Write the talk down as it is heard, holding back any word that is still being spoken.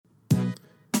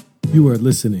You are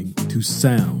listening to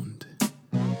Sound.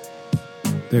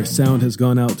 Their sound has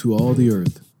gone out to all the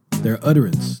earth, their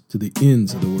utterance to the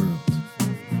ends of the world.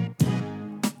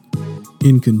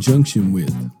 In conjunction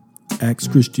with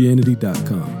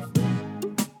ActsChristianity.com.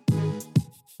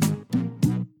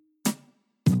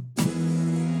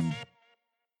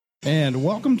 And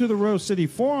welcome to the Rose City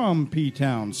Forum,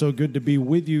 P-Town. So good to be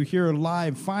with you here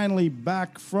live, finally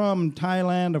back from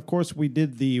Thailand. Of course, we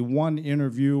did the one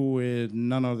interview with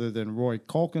none other than Roy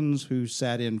Calkins, who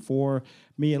sat in for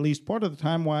me at least part of the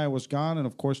time while I was gone, and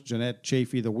of course, Jeanette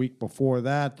Chafee the week before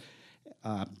that.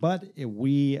 But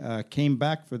we came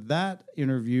back for that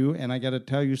interview, and I got to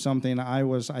tell you something. I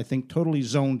was, I think, totally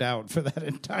zoned out for that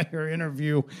entire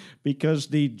interview because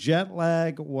the jet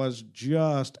lag was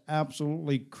just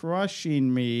absolutely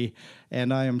crushing me,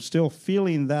 and I am still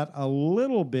feeling that a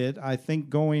little bit. I think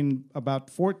going about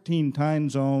 14 time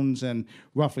zones and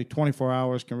roughly 24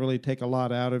 hours can really take a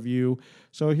lot out of you.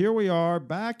 So here we are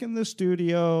back in the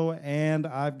studio, and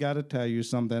I've got to tell you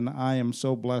something. I am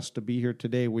so blessed to be here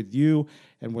today with you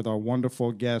and with our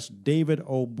wonderful guest, David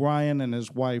O'Brien, and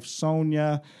his wife,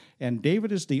 Sonia. And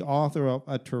David is the author of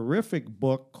a terrific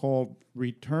book called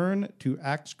Return to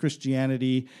Acts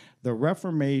Christianity, The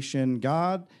Reformation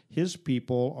God, His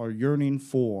People Are Yearning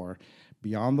For,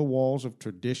 Beyond the Walls of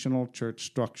Traditional Church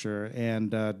Structure.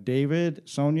 And David,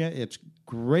 Sonia, it's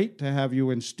great to have you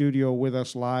in studio with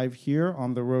us live here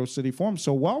on the Rose City Forum.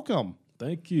 So welcome.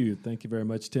 Thank you. Thank you very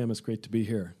much, Tim. It's great to be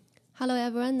here. Hello,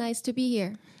 everyone. Nice to be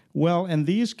here. Well, and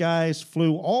these guys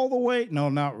flew all the way. No,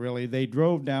 not really. They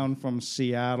drove down from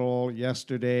Seattle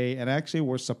yesterday and actually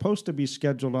were supposed to be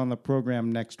scheduled on the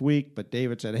program next week. But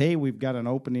David said, hey, we've got an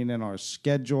opening in our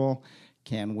schedule.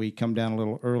 Can we come down a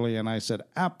little early? And I said,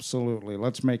 absolutely.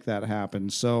 Let's make that happen.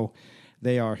 So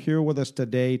they are here with us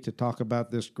today to talk about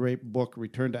this great book,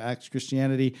 Return to Acts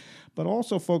Christianity. But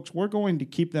also, folks, we're going to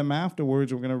keep them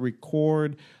afterwards. We're going to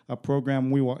record a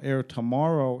program we will air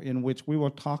tomorrow in which we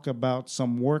will talk about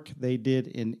some work they did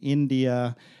in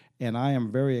India. And I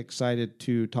am very excited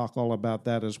to talk all about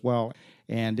that as well.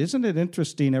 And isn't it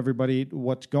interesting, everybody,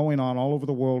 what's going on all over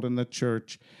the world in the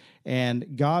church?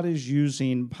 And God is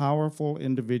using powerful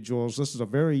individuals. This is a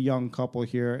very young couple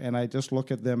here, and I just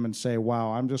look at them and say,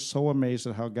 wow, I'm just so amazed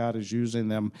at how God is using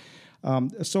them.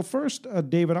 So first,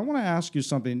 David, I want to ask you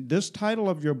something. This title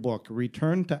of your book,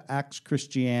 Return to Acts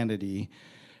Christianity,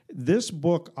 this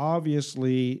book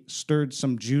obviously stirred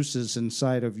some juices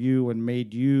inside of you and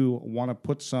made you want to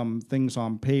put some things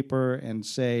on paper and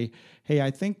say, hey,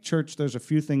 I think, church, there's a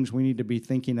few things we need to be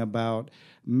thinking about.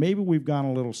 Maybe we've gone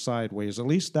a little sideways. At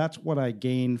least that's what I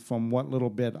gained from what little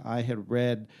bit I had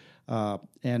read. By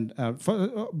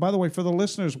the way, for the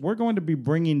listeners, we're going to be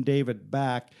bringing David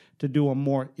back to do a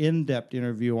more in-depth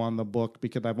interview on the book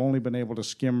because I've only been able to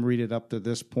skim read it up to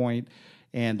this point.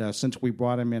 And since we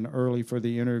brought him in early for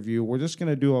the interview, we're just going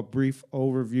to do a brief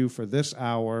overview for this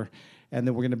hour, and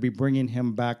then we're going to be bringing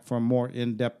him back for a more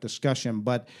in-depth discussion.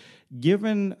 But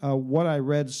given what I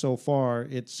read so far,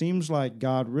 it seems like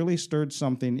God really stirred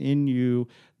something in you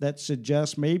that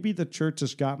suggests maybe the church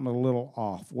has gotten a little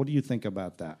off. What do you think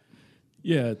about that?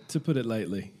 Yeah, to put it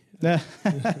lightly.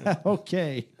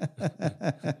 Okay.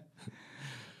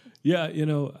 Yeah, you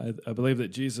know, I believe that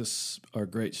Jesus, our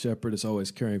great shepherd, is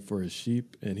always caring for his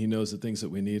sheep, and he knows the things that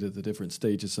we need at the different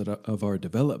stages of our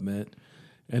development.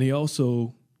 And he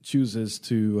also chooses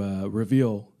to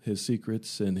reveal his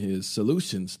secrets and his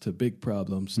solutions to big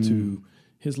problems to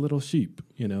his little sheep,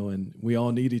 you know, and we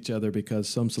all need each other because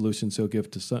some solutions he'll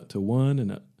give to one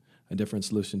and a different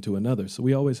solution to another. So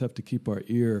we always have to keep our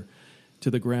ear to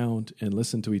the ground and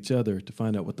listen to each other to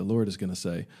find out what the Lord is going to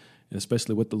say, and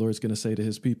especially what the Lord is going to say to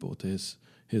his people, to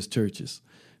his churches.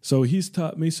 So he's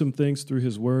taught me some things through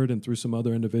his word and through some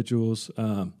other individuals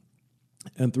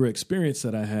and through experience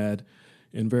that I had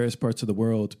in various parts of the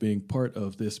world being part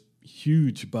of this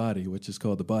huge body, which is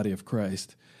called the body of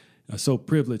Christ. So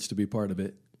privileged to be part of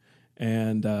it.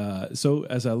 And so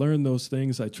as I learned those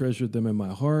things, I treasured them in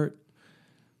my heart.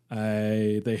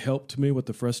 They helped me with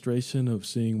the frustration of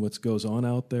seeing what goes on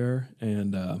out there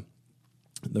and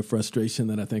the frustration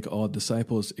that I think all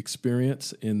disciples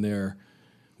experience in their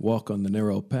walk on the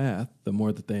narrow path, the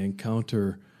more that they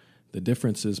encounter the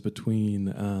differences between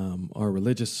our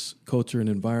religious culture and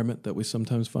environment that we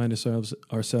sometimes find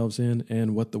ourselves in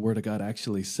and what the Word of God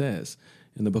actually says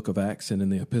in the book of Acts and in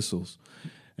the epistles.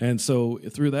 And so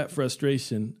through that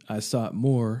frustration, I sought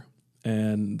more,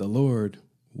 and the Lord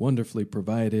wonderfully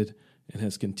provided and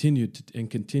has continued to, and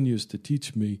continues to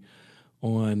teach me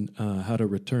on how to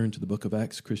return to the book of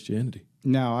Acts Christianity.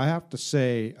 Now, I have to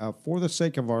say, for the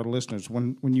sake of our listeners,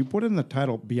 when you put in the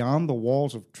title, Beyond the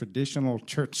Walls of Traditional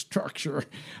Church Structure,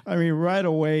 I mean, right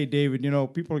away, David,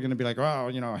 people are going to be like, oh,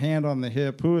 hand on the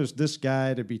hip, who is this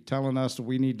guy to be telling us that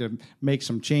we need to make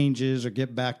some changes or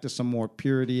get back to some more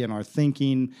purity in our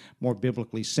thinking, more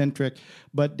biblically centric.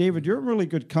 But, David, you're really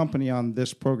good company on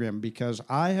this program because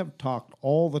I have talked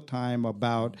all the time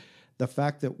about the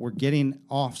fact that we're getting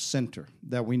off center,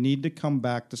 that we need to come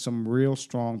back to some real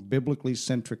strong biblically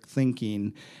centric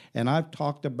thinking. And I've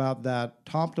talked about that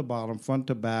top to bottom, front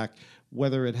to back,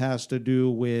 whether it has to do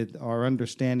with our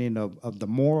understanding of the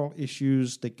moral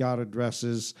issues that God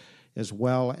addresses, as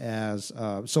well as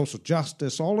social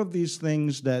justice, all of these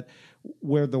things that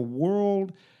where the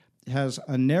world has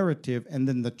a narrative, and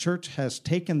then the church has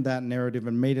taken that narrative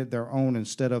and made it their own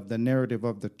instead of the narrative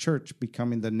of the church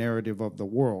becoming the narrative of the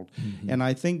world. Mm-hmm. And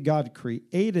I think God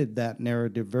created that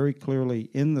narrative very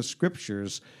clearly in the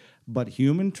scriptures, but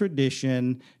human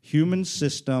tradition, human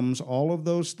systems, all of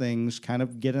those things kind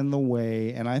of get in the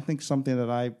way. And I think something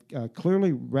that I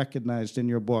clearly recognized in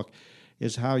your book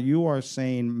is how you are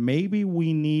saying maybe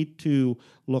we need to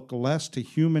look less to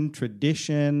human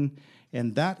tradition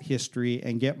and that history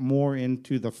and get more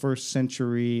into the first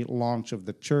century launch of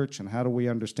the church and how do we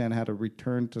understand how to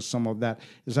return to some of that.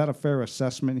 Is that a fair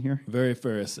assessment here? Very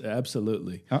fair,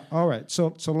 absolutely. All right.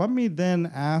 So let me then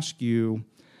ask you,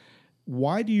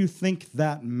 why do you think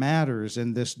that matters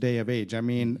in this day of age? I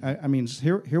mean,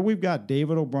 here we've got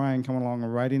David O'Brien coming along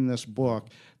and writing this book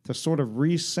to sort of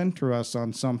recenter us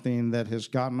on something that has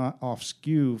gotten off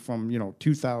skew from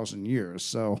 2,000 years.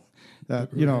 So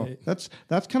right.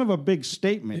 that's kind of a big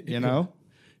statement,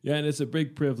 Yeah, and it's a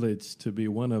big privilege to be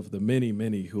one of the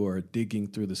many who are digging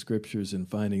through the scriptures and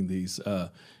finding these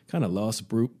kind of lost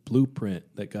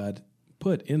blueprint that God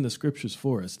put in the scriptures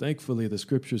for us. Thankfully, the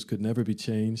scriptures could never be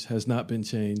changed, has not been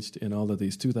changed in all of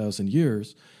these 2,000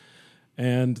 years.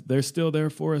 And they're still there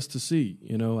for us to see.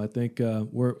 I think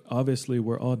we're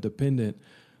all dependent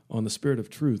on the Spirit of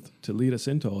truth to lead us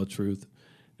into all truth.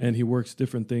 And he works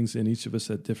different things in each of us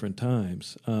at different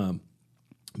times.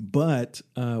 But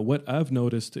what I've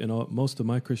noticed in most of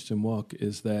my Christian walk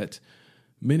is that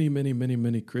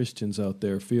many Christians out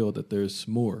there feel that there's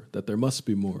more, that there must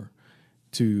be more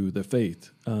to the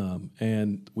faith.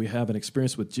 And we have an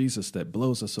experience with Jesus that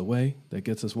blows us away, that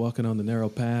gets us walking on the narrow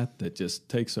path, that just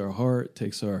takes our heart,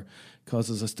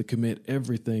 causes us to commit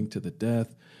everything to the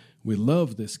death. We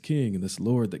love this King and this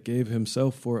Lord that gave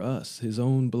himself for us, his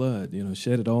own blood,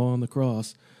 shed it all on the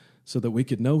cross so that we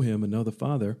could know him and know the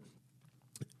Father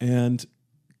and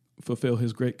fulfill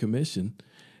his great commission.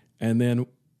 And then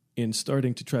in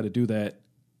starting to try to do that,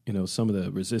 some of the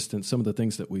resistance, some of the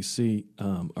things that we see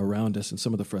around us and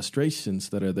some of the frustrations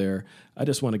that are there, I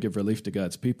just want to give relief to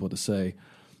God's people to say,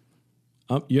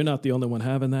 you're not the only one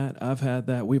having that. I've had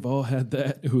that. We've all had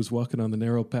that, who's walking on the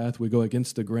narrow path. We go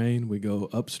against the grain. We go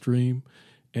upstream.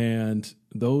 And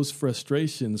those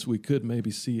frustrations we could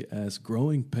maybe see as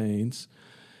growing pains,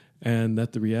 and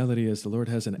that the reality is the Lord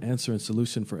has an answer and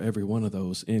solution for every one of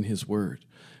those in his word.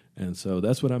 And so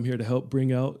that's what I'm here to help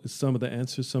bring out, some of the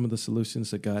answers, some of the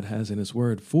solutions that God has in his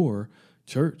word for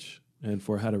church and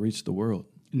for how to reach the world.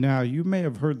 Now, you may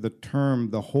have heard the term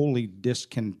the holy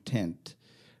discontent,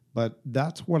 but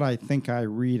that's what I think I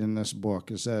read in this book,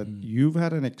 is that you've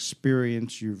had an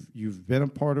experience, you've been a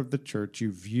part of the church,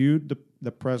 you've viewed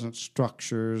the present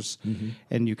structures,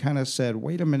 and you kind of said,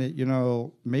 wait a minute,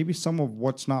 maybe some of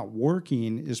what's not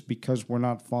working is because we're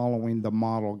not following the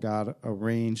model God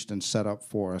arranged and set up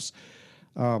for us.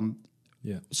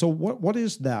 So what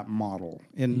is that model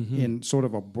in sort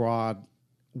of a broad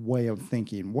way of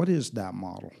thinking? What is that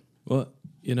model? Well,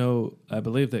 I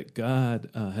believe that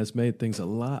God has made things a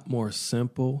lot more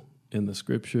simple in the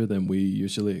scripture than we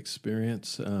usually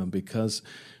experience, because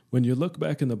when you look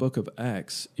back in the book of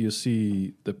Acts, you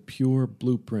see the pure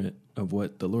blueprint of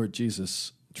what the Lord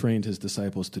Jesus trained his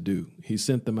disciples to do. He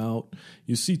sent them out.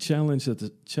 You see challenges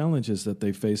that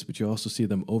they face, but you also see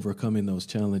them overcoming those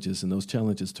challenges, and those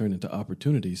challenges turn into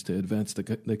opportunities to advance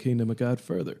the kingdom of God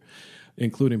further,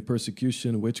 including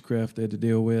persecution, witchcraft they had to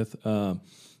deal with,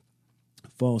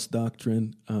 false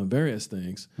doctrine, various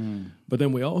things. But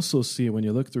then we also see, when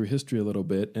you look through history a little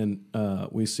bit, and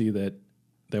we see that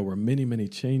there were many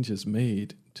changes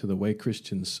made to the way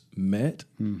Christians met,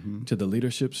 to the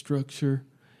leadership structure,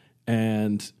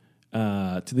 and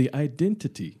to the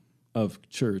identity of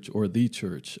church, or the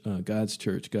church, God's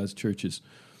churches,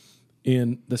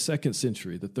 in the 2nd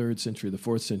century, the 3rd century, the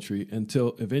 4th century,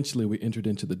 until eventually we entered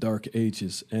into the Dark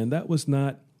Ages. And that was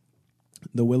not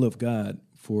the will of God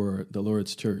for the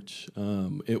Lord's church.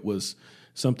 It was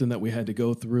something that we had to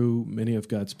go through. Many of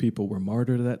God's people were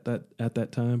martyred at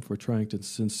that time for trying to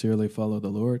sincerely follow the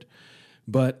Lord.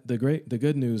 But the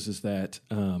good news is that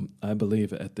I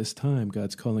believe at this time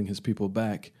God's calling His people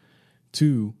back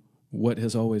to what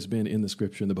has always been in the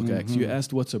Scripture in the book of Acts. You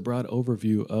asked what's a broad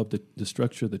overview of the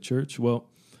structure of the church. Well,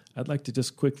 I'd like to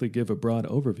just quickly give a broad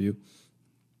overview.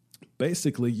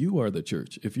 Basically, you are the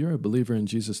church. If you're a believer in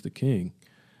Jesus the King,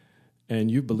 and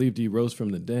you believed He rose from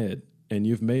the dead, and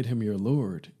you've made Him your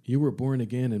Lord, you were born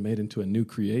again and made into a new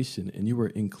creation, and you were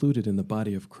included in the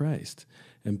body of Christ.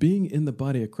 And being in the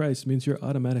body of Christ means you're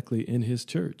automatically in His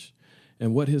church.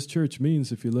 And what His church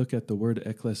means, if you look at the word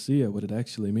ecclesia, what it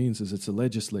actually means is it's a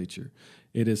legislature.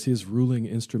 It is His ruling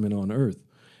instrument on earth,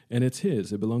 and it's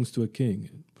His. It belongs to a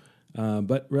king.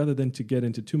 But rather than to get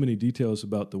into too many details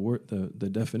about the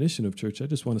definition of church, I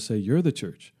just want to say you're the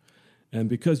church. And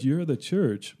because you're the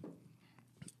church,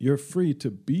 you're free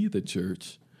to be the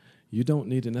church. You don't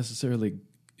need to necessarily,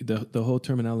 the whole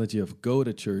terminology of go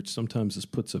to church sometimes this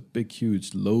puts a big,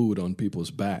 huge load on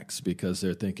people's backs because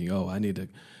they're thinking, oh, I need to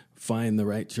find the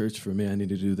right church for me. I need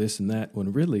to do this and that.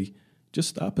 When really, just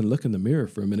stop and look in the mirror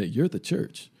for a minute. You're the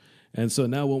church. And so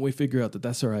now when we figure out that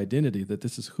that's our identity, that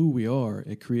this is who we are,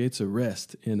 it creates a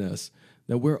rest in us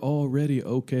that we're already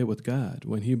okay with God.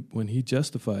 When He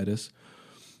justified us,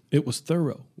 it was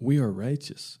thorough. We are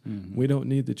righteous. Mm-hmm. We don't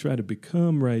need to try to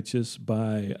become righteous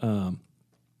by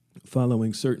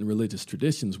following certain religious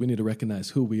traditions. We need to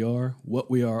recognize who we are,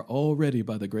 what we are already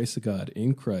by the grace of God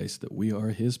in Christ, that we are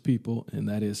His people, and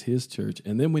that is His church.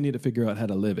 And then we need to figure out how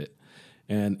to live it.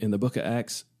 And in the book of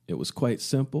Acts, it was quite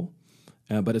simple,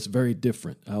 but it's very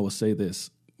different. I will say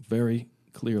this very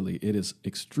clearly. It is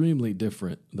extremely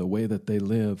different, the way that they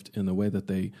lived and the way that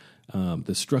they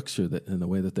the structure and the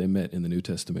way that they met in the New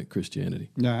Testament Christianity.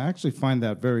 Yeah, I actually find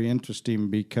that very interesting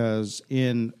because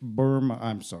in Burma,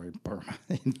 in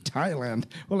Thailand,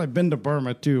 well, I've been to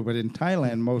Burma too, but in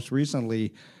Thailand most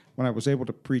recently, when I was able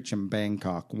to preach in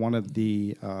Bangkok, one of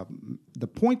the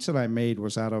points that I made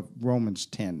was out of Romans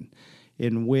 10,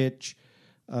 in which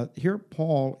here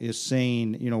Paul is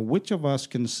saying, which of us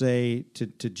can say to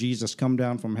Jesus, come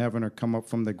down from heaven or come up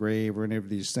from the grave or any of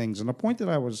these things? And the point that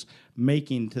I was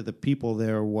making to the people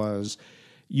there was,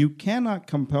 you cannot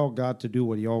compel God to do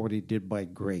what He already did by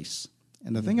grace.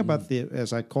 And the thing about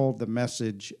as I called the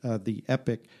message, the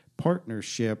epic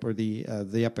partnership or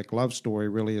the epic love story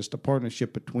really is the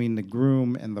partnership between the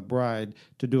groom and the bride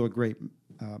to do a great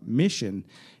mission,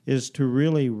 is to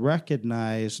really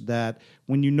recognize that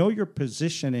when you know your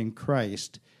position in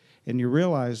Christ and you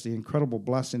realize the incredible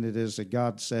blessing it is that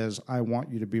God says, I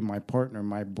want you to be my partner,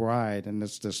 my bride, and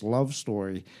it's this love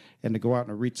story, and to go out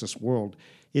and reach this world.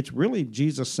 It's really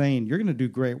Jesus saying, you're going to do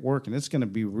great work, and it's going to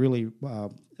be really,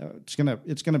 it's going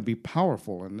to be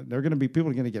powerful, and there are going to be people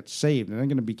who are going to get saved, and they're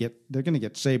going to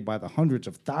get saved by the hundreds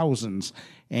of thousands.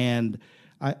 And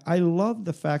I love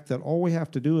the fact that all we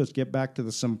have to do is get back to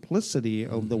the simplicity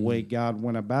of the way God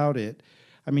went about it.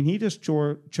 I mean, He just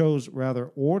chose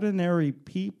rather ordinary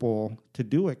people to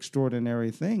do extraordinary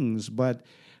things, but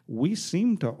we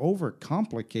seem to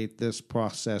overcomplicate this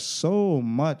process so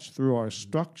much through our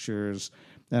structures.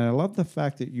 And I love the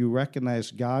fact that you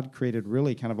recognize God created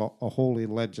really kind of a holy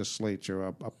legislature,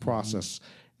 a process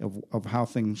of how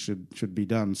things should be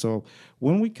done. So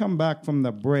when we come back from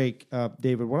the break,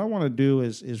 David, what I want to do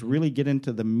is really get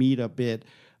into the meat a bit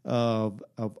of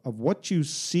what you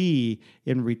see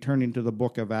in returning to the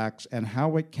book of Acts and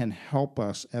how it can help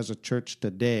us as a church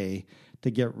today to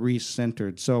get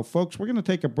recentered. So, folks, we're going to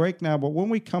take a break now, but when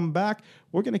we come back,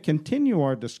 we're going to continue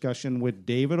our discussion with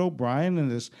David O'Brien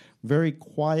and his very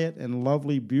quiet and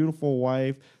lovely, beautiful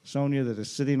wife, Sonia, that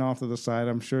is sitting off to the side.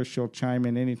 I'm sure she'll chime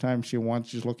in anytime she wants.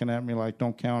 She's looking at me like,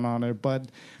 don't count on her, but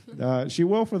she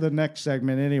will for the next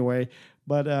segment anyway.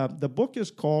 But the book is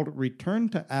called Return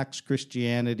to Acts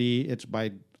Christianity. It's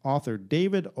by author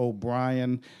David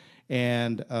O'Brien.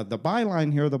 And the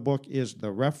byline here of the book is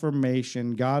the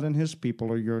Reformation God and His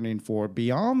people are yearning for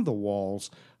beyond the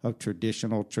walls of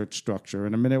traditional church structure.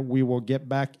 In a minute, we will get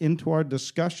back into our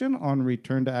discussion on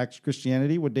Return to Acts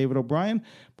Christianity with David O'Brien.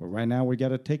 But right now, we got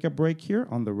to take a break here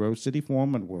on the Rose City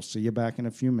Forum, and we'll see you back in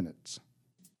a few minutes.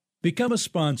 Become a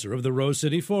sponsor of the Rose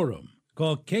City Forum.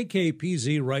 Call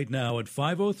KKPZ right now at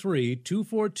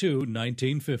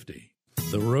 503-242-1950.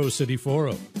 The Rose City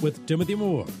Forum with Timothy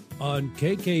Moore on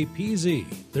KKPZ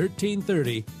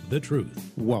 1330 The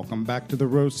Truth. Welcome back to the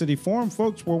Rose City Forum,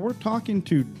 folks, where we're talking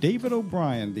to David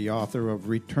O'Brien, the author of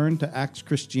Return to Acts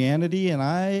Christianity, and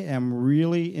I am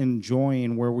really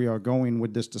enjoying where we are going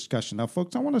with this discussion. Now,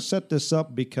 folks, I want to set this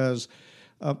up because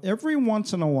Every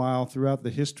once in a while throughout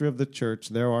the history of the church,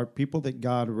 there are people that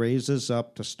God raises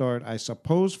up to start, I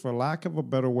suppose, for lack of a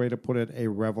better way to put it, a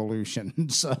revolution.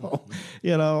 So,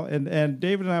 and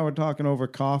David and I were talking over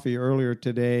coffee earlier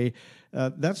today.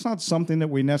 That's not something that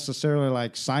we necessarily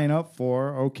like sign up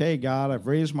for. Okay, God, I've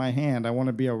raised my hand. I want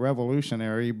to be a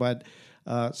revolutionary. But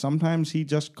sometimes he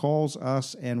just calls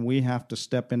us, and we have to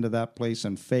step into that place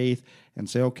in faith and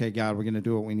say, okay, God, we're going to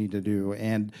do what we need to do.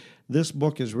 And this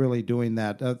book is really doing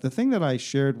that. The thing that I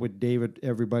shared with David,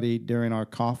 everybody, during our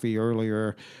coffee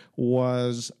earlier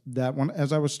was that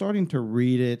as I was starting to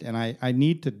read it, and I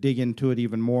need to dig into it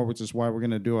even more, which is why we're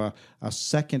going to do a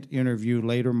second interview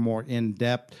later, more in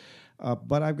depth.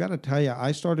 But I've got to tell you,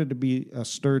 I started to be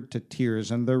stirred to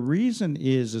tears. And the reason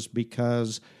is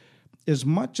because as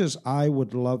much as I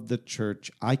would love the church,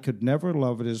 I could never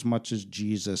love it as much as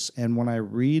Jesus. And when I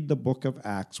read the book of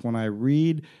Acts, when I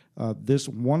read this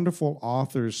wonderful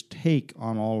author's take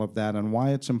on all of that and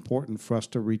why it's important for us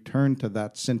to return to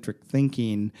that centric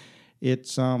thinking,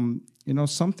 it's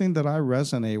something that I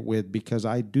resonate with, because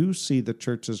I do see the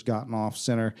church has gotten off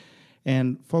center.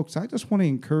 And folks, I just want to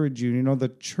encourage you, the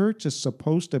church is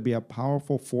supposed to be a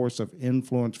powerful force of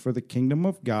influence for the kingdom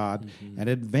of God and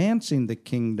advancing the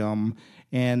kingdom.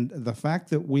 And the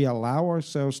fact that we allow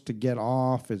ourselves to get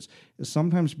off is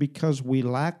sometimes because we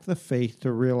lack the faith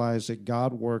to realize that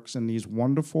God works in these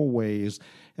wonderful ways.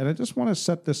 And I just want to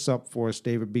set this up for us,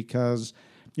 David, because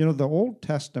the Old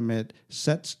Testament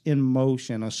sets in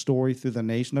motion a story through the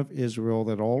nation of Israel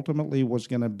that ultimately was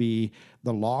going to be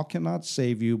the law cannot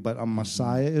save you, but a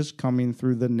Messiah is coming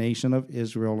through the nation of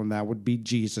Israel, and that would be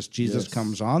Jesus. Jesus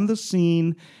comes on the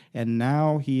scene, and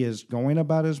now he is going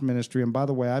about his ministry. And by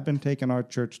the way, I've been taking our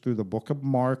church through the book of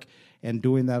Mark and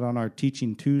doing that on our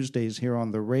Teaching Tuesdays here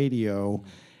on the radio.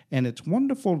 And it's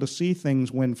wonderful to see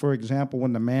things when, for example,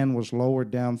 when the man was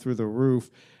lowered down through the roof,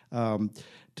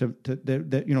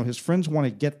 his friends want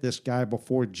to get this guy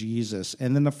before Jesus,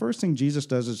 and then the first thing Jesus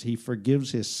does is he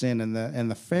forgives his sin,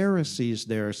 and the Pharisees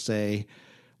there say,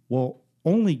 well,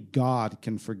 only God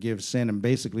can forgive sin, and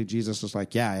basically Jesus is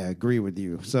like, yeah, I agree with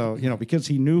you. So because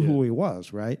he knew who he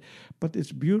was, right? But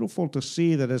it's beautiful to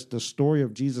see that as the story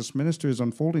of Jesus' ministry is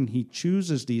unfolding, he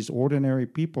chooses these ordinary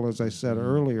people, as I said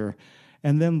earlier,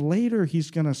 and then later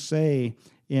he's going to say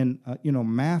in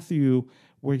Matthew,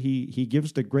 where he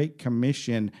gives the Great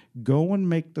Commission, go and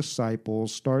make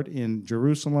disciples, start in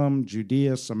Jerusalem,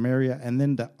 Judea, Samaria, and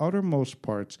then the uttermost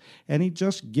parts. And he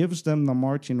just gives them the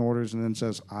marching orders and then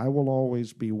says, I will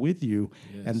always be with you.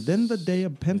 Yes. And then the day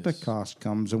of Pentecost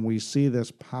comes, and we see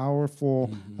this powerful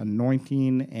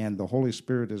anointing, and the Holy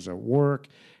Spirit is at work.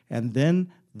 And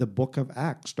then the book of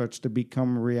Acts starts to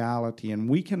become reality, and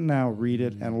we can now read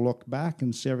it and look back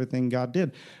and see everything God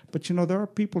did. But, there are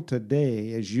people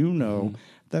today, as you know,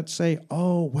 that say,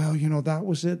 oh, well, that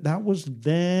was it. That was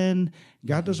then.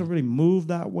 God doesn't really move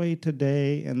that way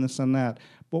today, and this and that.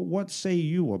 But what say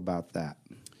you about that?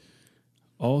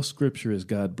 All Scripture is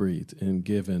God-breathed and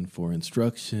given for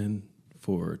instruction,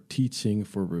 for teaching,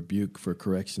 for rebuke, for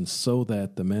correction, so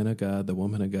that the man of God, the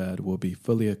woman of God will be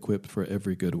fully equipped for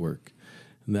every good work.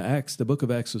 And the book of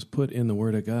Acts was put in the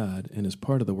Word of God and is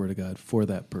part of the Word of God for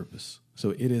that purpose. So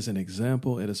it is an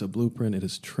example, it is a blueprint, it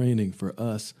is training for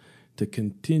us to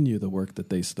continue the work that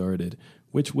they started,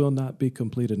 which will not be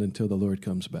completed until the Lord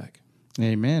comes back.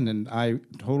 Amen. And I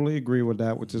totally agree with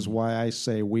that, which is why I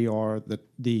say we are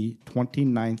the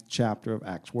 29th chapter of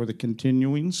Acts. We're the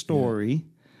continuing story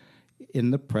in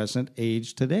the present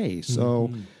age today.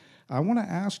 So I want to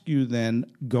ask you then,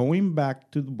 going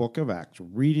back to the book of Acts,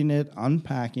 reading it,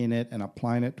 unpacking it, and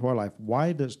applying it to our life,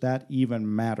 why does that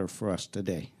even matter for us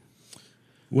today?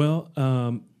 Well,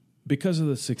 because of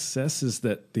the successes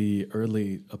that the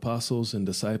early apostles and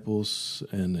disciples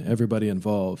and everybody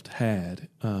involved had,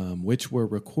 which were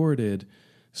recorded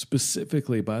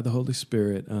specifically by the Holy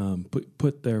Spirit,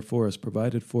 put there for us,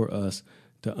 provided for us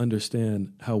to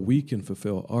understand how we can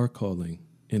fulfill our calling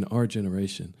in our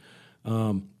generation.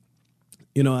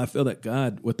 I feel that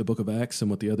God, with the book of Acts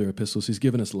and with the other epistles, he's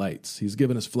given us lights. He's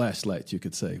given us flashlights, you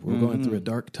could say. We're going through a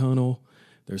dark tunnel.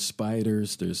 There's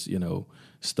spiders. There's,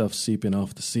 stuff seeping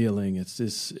off the ceiling.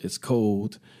 It's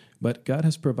cold. But God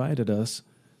has provided us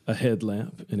a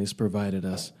headlamp, and he's provided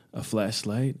us a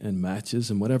flashlight and matches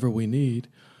and whatever we need.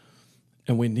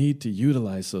 And we need to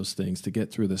utilize those things to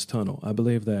get through this tunnel. I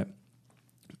believe that,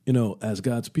 as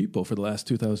God's people for the last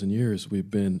 2,000 years,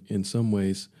 we've been in some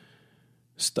ways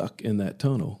stuck in that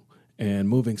tunnel and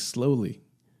moving slowly,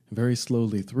 very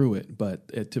slowly through it.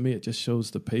 But to me, it just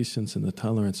shows the patience and the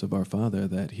tolerance of our Father,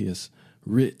 that he has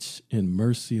rich in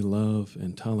mercy, love,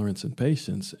 and tolerance and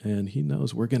patience. And he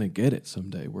knows we're going to get it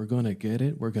someday. We're going to get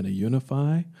it. We're going to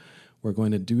unify. We're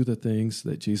going to do the things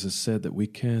that Jesus said that we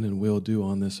can and will do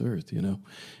on this earth, you know,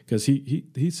 because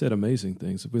he said amazing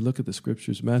things. If we look at the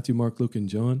scriptures, Matthew, Mark, Luke, and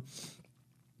John,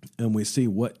 and we see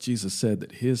what Jesus said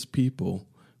that his people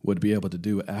would be able to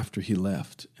do after he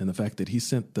left, and the fact that he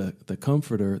sent the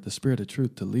Comforter, the Spirit of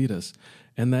truth, to lead us,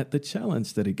 and that the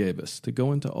challenge that he gave us to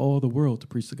go into all the world to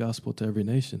preach the gospel to every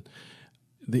nation.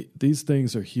 These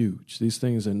things are huge. These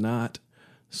things are not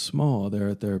small.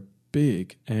 They're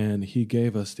big, and he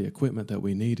gave us the equipment that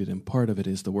we needed, and part of it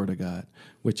is the Word of God,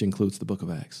 which includes the book of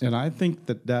Acts. And I think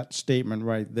that statement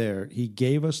right there, he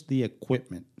gave us the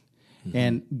equipment.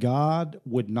 And God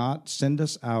would not send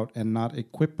us out and not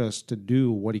equip us to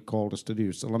do what he called us to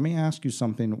do. So let me ask you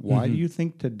something. Why do you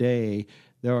think today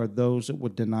there are those that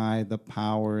would deny the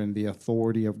power and the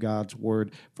authority of God's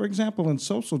word? For example, in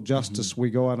social justice,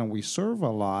 we go out and we serve a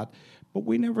lot, but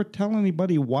we never tell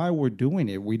anybody why we're doing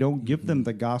it. We don't give them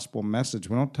the gospel message.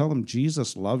 We don't tell them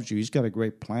Jesus loves you. He's got a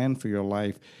great plan for your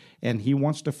life, and he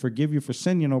wants to forgive you for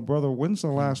sin. You know, brother, when's the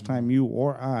last time you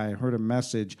or I heard a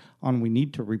message on we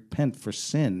need to repent for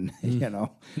sin, you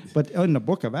know? But in the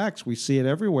book of Acts, we see it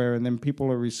everywhere, and then people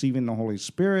are receiving the Holy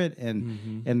Spirit,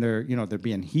 and they're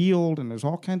being healed, and there's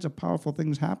all kinds of powerful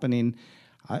things happening.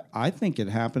 I think it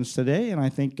happens today, and I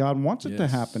think God wants it to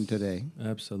happen today.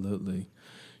 Absolutely.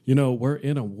 You know, we're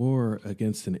in a war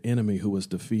against an enemy who was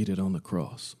defeated on the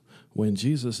cross. When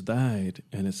Jesus died,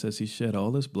 and it says he shed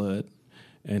all his blood,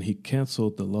 and he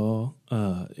canceled the law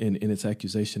in its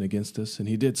accusation against us, and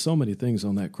he did so many things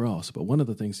on that cross. But one of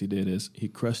the things he did is he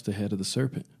crushed the head of the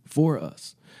serpent for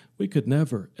us. We could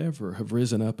never, ever have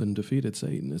risen up and defeated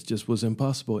Satan. It just was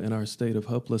impossible in our state of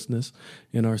helplessness,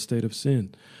 in our state of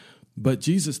sin. But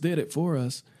Jesus did it for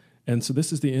us, and so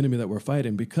this is the enemy that we're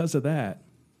fighting. Because of that,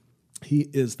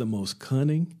 he is the most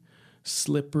cunning,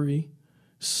 slippery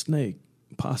snake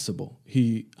possible.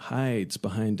 He hides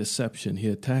behind deception. He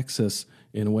attacks us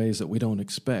in ways that we don't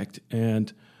expect.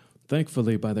 And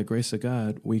thankfully, by the grace of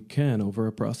God, we can, over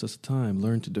a process of time,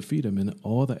 learn to defeat him in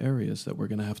all the areas that we're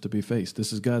going to have to be faced.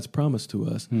 This is God's promise to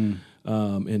us in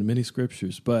many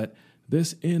scriptures. But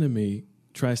this enemy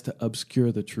tries to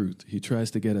obscure the truth. He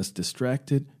tries to get us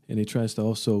distracted, and he tries to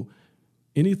also,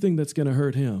 anything that's going to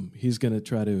hurt him, he's going to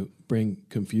try to bring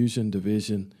confusion,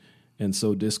 division, and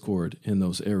sow discord in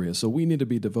those areas. So we need to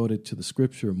be devoted to the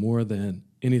scripture more than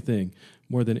anything,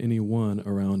 more than anyone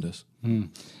around us. And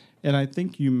I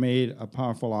think you made a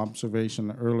powerful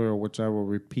observation earlier, which I will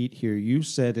repeat here. You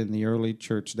said in the early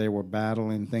church they were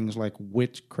battling things like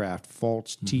witchcraft,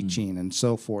 false teaching, and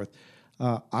so forth.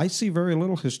 I see very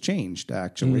little has changed,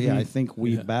 actually. I think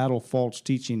we battle false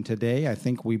teaching today. I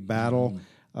think we battle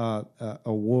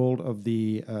a world of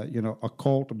the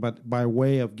occult, but by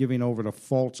way of giving over to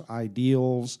false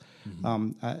ideals. I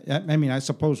mean, I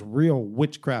suppose real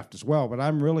witchcraft as well, but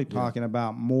I'm really talking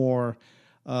about more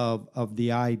of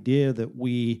the idea that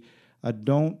we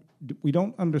don't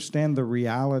understand the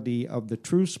reality of the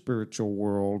true spiritual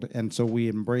world, and so we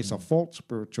embrace a false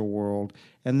spiritual world.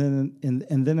 And then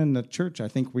in the church, I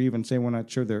think we even say we're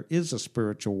not sure there is a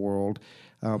spiritual world.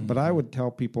 But I would tell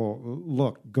people,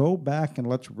 look, go back and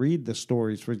let's read the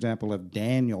stories, for example, of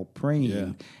Daniel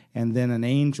praying, and then an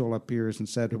angel appears and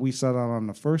said, we set out on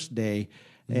the first day,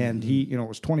 and he, it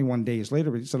was 21 days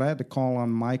later, but he said, I had to call on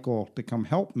Michael to come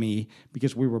help me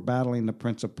because we were battling the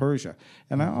Prince of Persia.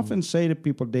 And I often say to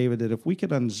people, David, that if we could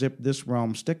unzip this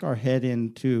realm, stick our head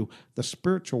into the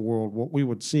spiritual world, what we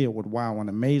would see, it would wow and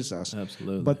amaze us.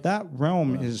 Absolutely. But that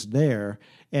realm is there.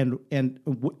 And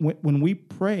when we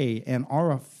pray and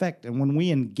our effect, and when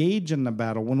we engage in the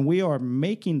battle, when we are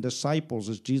making disciples,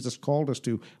 as Jesus called us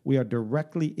to, we are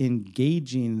directly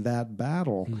engaging that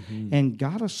battle. And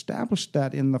God established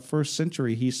that in the first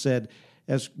century. He said,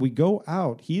 as we go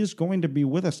out, he is going to be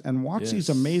with us, and watch these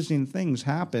amazing things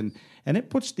happen. And it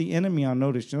puts the enemy on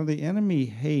notice. You know, the enemy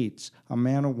hates a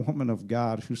man or woman of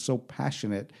God who's so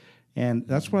passionate. And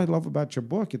that's what I love about your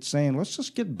book. It's saying, let's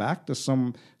just get back to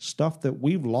some stuff that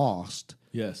we've lost.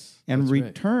 Yes. And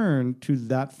return to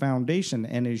that foundation.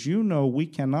 And as you know, we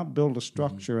cannot build a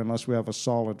structure unless we have a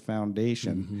solid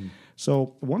foundation.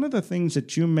 So one of the things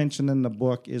that you mentioned in the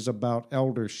book is about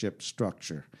eldership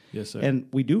structure. Yes, sir. And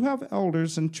we do have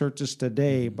elders in churches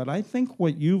today, but I think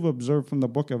what you've observed from the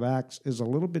book of Acts is a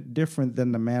little bit different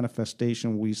than the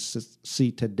manifestation we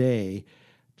see today.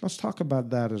 Let's talk about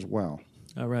that as well.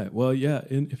 All right. Well,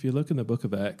 if you look in the book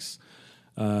of Acts,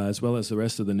 as well as the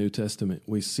rest of the New Testament,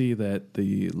 we see that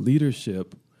the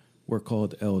leadership were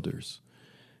called elders.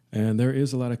 And there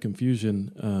is a lot of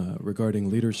confusion regarding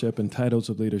leadership and titles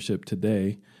of leadership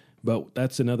today. But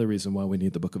that's another reason why we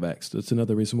need the book of Acts. That's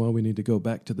another reason why we need to go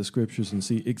back to the scriptures and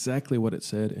see exactly what it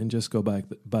said and just go back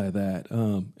by that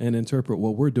and interpret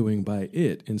what we're doing by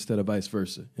it instead of vice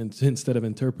versa, and instead of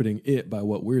interpreting it by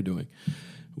what we're doing,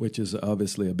 which is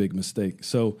obviously a big mistake.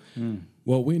 So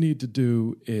what we need to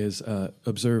do is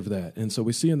observe that. And so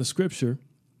we see in the scripture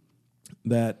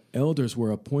that elders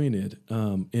were appointed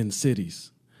in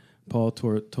cities. Paul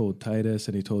told Titus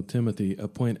and he told Timothy,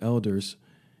 appoint elders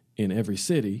in every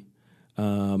city.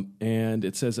 And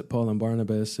it says that Paul and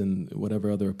Barnabas and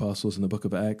whatever other apostles in the book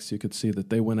of Acts, you could see that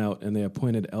they went out and they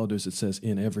appointed elders, it says,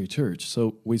 in every church.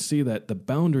 So we see that the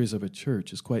boundaries of a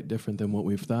church is quite different than what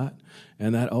we've thought.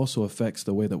 And that also affects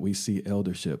the way that we see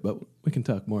eldership. But we can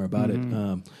talk more about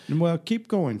it. Well, keep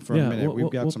going for a minute. We've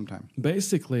got some time.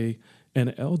 Basically,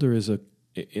 an elder is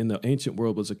in the ancient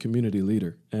world was a community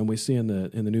leader, and we see in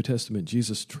the New Testament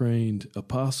Jesus trained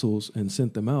apostles and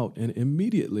sent them out, and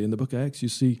immediately in the book of Acts you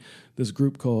see this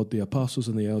group called the apostles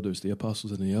and the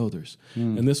elders,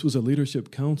 and this was a leadership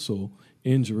council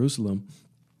in Jerusalem.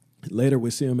 Later we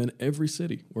see them in every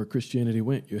city where Christianity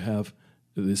went. You have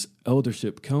this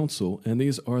eldership council, and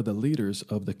these are the leaders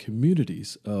of the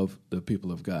communities of the people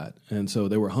of God. And so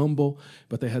they were humble,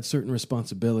 but they had certain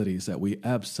responsibilities that we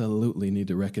absolutely need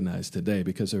to recognize today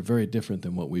because they're very different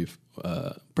than what we've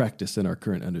practiced in our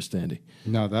current understanding.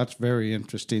 No, that's very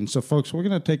interesting. So, folks, we're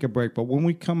going to take a break, but when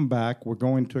we come back, we're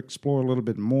going to explore a little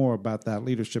bit more about that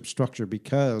leadership structure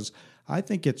because I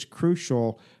think it's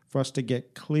crucial for us to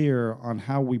get clear on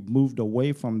how we've moved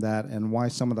away from that and why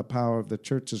some of the power of the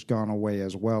church has gone away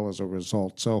as well as a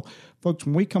result. So, folks,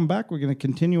 when we come back, we're going to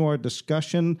continue our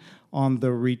discussion on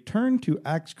the return to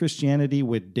Acts Christianity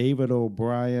with David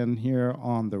O'Brien here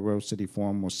on the Rose City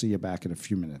Forum. We'll see you back in a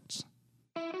few minutes.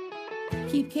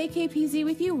 Keep KKPZ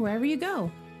with you wherever you go.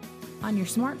 On your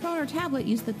smartphone or tablet,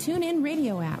 use the TuneIn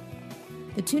Radio app.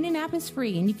 The TuneIn app is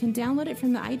free, and you can download it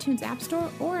from the iTunes App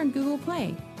Store or on Google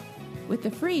Play. With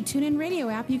the free TuneIn Radio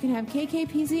app, you can have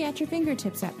KKPZ at your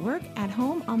fingertips at work, at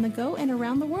home, on the go, and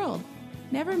around the world.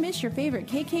 Never miss your favorite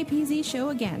KKPZ show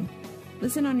again.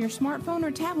 Listen on your smartphone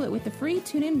or tablet with the free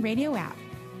TuneIn Radio app.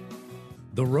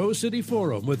 The Rose City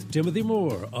Forum with Timothy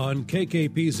Moore on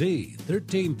KKPZ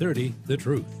 1330 The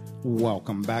Truth.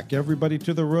 Welcome back, everybody,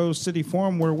 to the Rose City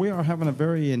Forum, where we are having a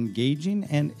very engaging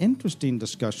and interesting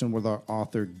discussion with our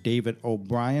author, David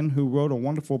O'Brien, who wrote a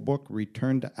wonderful book,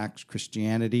 Return to Acts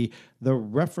Christianity, the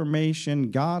Reformation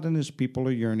God and His people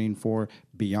are yearning for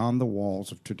beyond the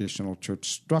walls of traditional church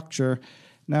structure.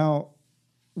 Now,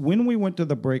 when we went to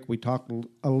the break, we talked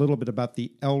a little bit about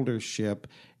the eldership,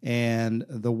 and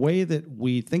the way that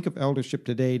we think of eldership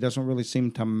today doesn't really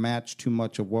seem to match too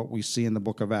much of what we see in the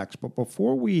book of Acts. But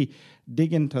before we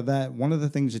dig into that, one of the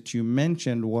things that you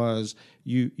mentioned was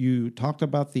you talked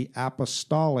about the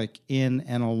apostolic in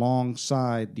and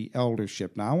alongside the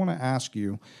eldership. Now, I want to ask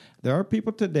you, there are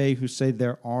people today who say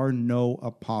there are no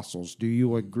apostles. Do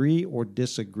you agree or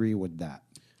disagree with that?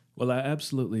 Well, I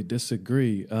absolutely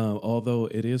disagree, although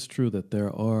it is true that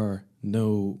there are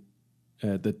no,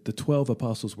 that the 12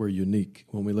 apostles were unique.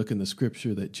 When we look in the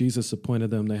scripture that Jesus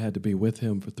appointed them, they had to be with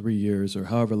him for 3 years or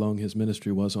however long his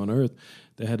ministry was on earth.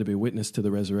 They had to be witness to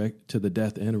the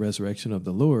death and resurrection of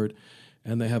the Lord,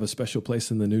 and they have a special place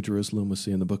in the New Jerusalem we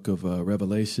see in the book of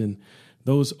Revelation.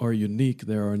 Those are unique.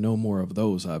 There are no more of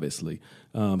those, obviously.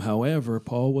 However,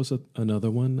 Paul was another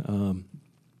one.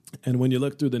 And when you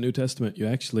look through the New Testament, you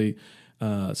actually,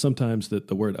 sometimes the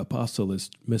word apostle is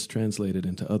mistranslated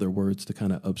into other words to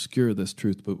kind of obscure this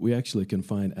truth, but we actually can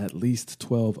find at least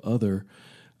 12 other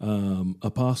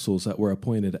apostles that were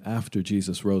appointed after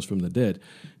Jesus rose from the dead.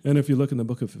 And if you look in the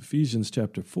book of Ephesians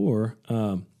chapter 4,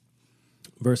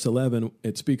 verse 11,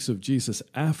 it speaks of Jesus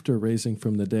after raising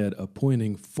from the dead,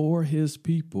 appointing for his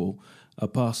people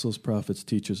apostles, prophets,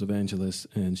 teachers, evangelists,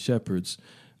 and shepherds,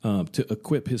 to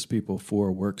equip his people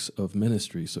for works of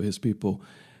ministry. So his people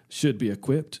should be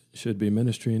equipped, should be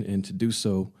ministering, and to do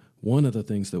so, one of the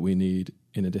things that we need,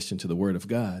 in addition to the Word of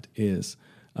God, is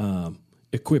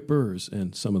equippers,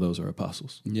 and some of those are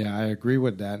apostles. Yeah, I agree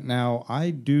with that. Now, I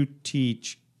do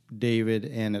teach, David,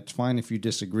 and it's fine if you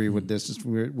disagree with this.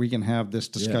 We can have this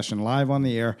discussion live on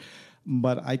the air.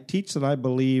 But I teach that I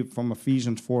believe from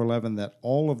Ephesians 4:11 that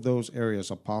all of those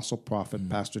areas, apostle, prophet,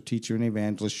 pastor, teacher, and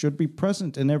evangelist, should be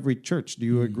present in every church. Do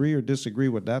you agree or disagree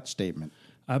with that statement?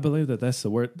 I believe that that's the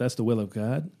will of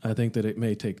God. I think that it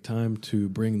may take time to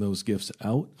bring those gifts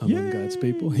out among God's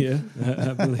people. Yeah,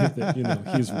 I believe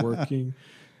that He's working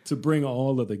to bring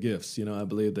all of the gifts. I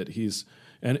believe that he's,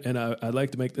 and I'd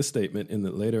like to make this statement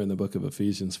later in the book of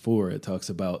Ephesians 4, it talks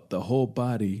about the whole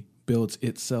body builds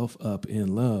itself up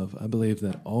in love. I believe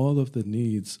that all of the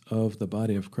needs of the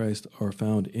body of Christ are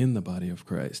found in the body of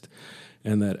Christ,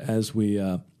 and that as we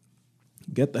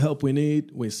get the help we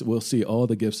need, we'll see all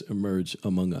the gifts emerge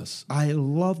among us. I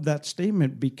love that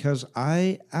statement because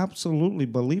I absolutely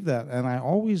believe that. And I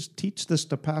always teach this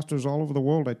to pastors all over the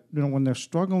world. When they're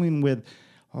struggling with,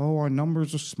 our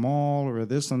numbers are small or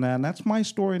this and that. And that's my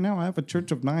story now. I have a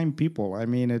church of 9 people. I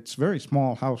mean, it's a very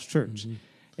small house church. Mm-hmm.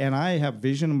 And I have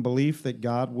vision and belief that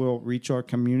God will reach our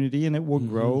community and it will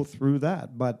grow through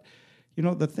that. But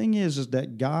the thing is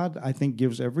that God, I think,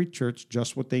 gives every church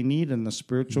just what they need and the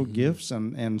spiritual gifts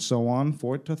and so on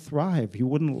for it to thrive. He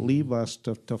wouldn't leave us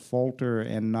to falter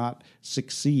and not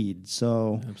succeed.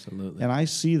 So, absolutely. And I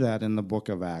see that in the book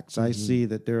of Acts. I see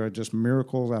that there are just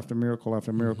miracles after miracle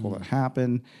after miracle that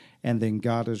happen. And then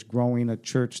God is growing a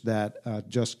church that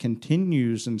just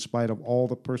continues in spite of all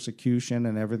the persecution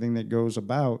and everything that goes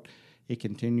about. It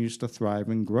continues to thrive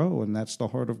and grow, and that's the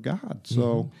heart of God.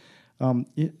 So.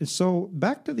 So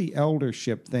back to the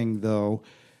eldership thing, though,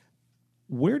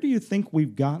 where do you think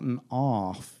we've gotten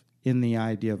off in the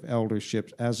idea of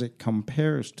eldership as it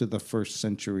compares to the first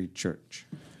century church?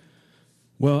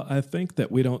 Well, I think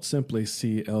that we don't simply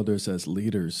see elders as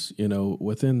leaders.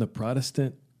 Within the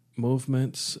Protestant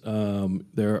movements,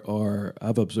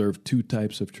 I've observed 2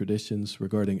 types of traditions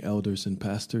regarding elders and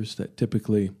pastors that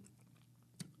typically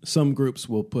some groups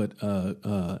will put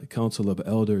a council of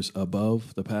elders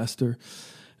above the pastor,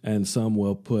 and some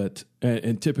will put,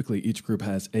 and typically each group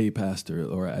has a pastor,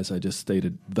 or as I just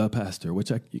stated, the pastor,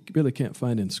 which you really can't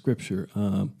find in Scripture.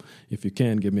 If you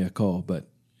can, give me a call,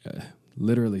 but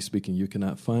literally speaking, you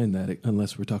cannot find that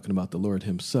unless we're talking about the Lord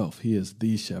himself. He is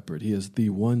the shepherd. He is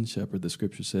the one shepherd, the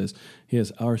Scripture says. He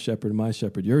is our shepherd, my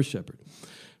shepherd, your shepherd.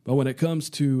 But when it comes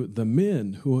to the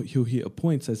men who he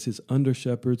appoints as his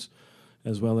under-shepherds,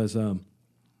 as well as,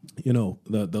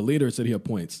 the leaders that he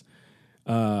appoints,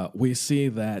 we see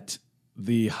that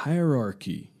the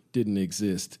hierarchy didn't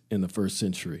exist in the first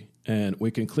century. And we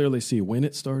can clearly see when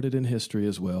it started in history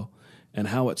as well, and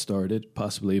how it started,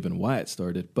 possibly even why it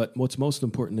started. But what's most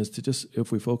important is to just,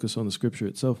 if we focus on the Scripture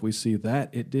itself, we see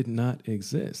that it did not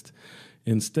exist.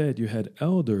 Instead, you had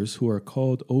elders who are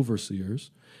called overseers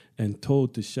and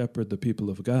told to shepherd the people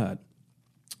of God.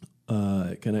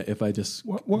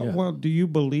 Well, do you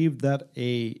believe that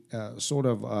a sort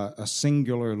of a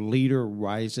singular leader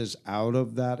rises out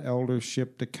of that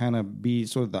eldership to kind of be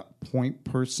sort of the point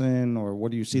person, or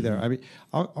what do you see there? I mean,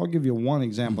 I'll give you one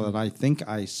example that I think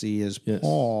I see is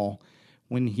Paul,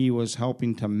 when he was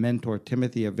helping to mentor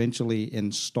Timothy, eventually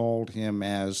installed him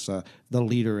as the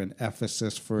leader in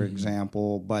Ephesus, for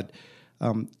example, but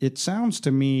it sounds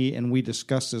to me, and we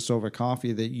discussed this over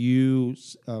coffee, that you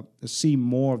see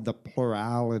more of the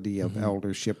plurality of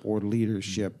eldership or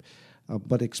leadership.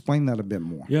 But explain that a bit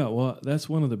more. Yeah, well, that's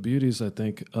one of the beauties, I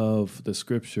think, of the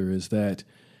Scripture is that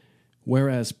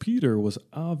whereas Peter was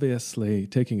obviously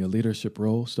taking a leadership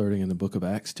role starting in the book of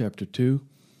Acts chapter 2,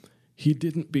 he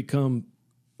didn't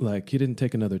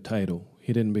take another title.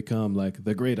 He didn't become like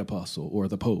the great apostle or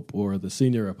the pope or the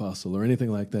senior apostle or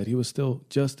anything like that. He was still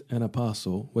just an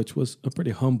apostle, which was a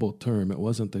pretty humble term. It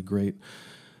wasn't the great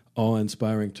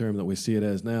awe-inspiring term that we see it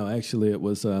as now. Actually, it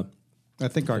was... I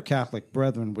think our Catholic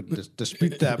brethren would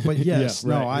dispute that. But yes,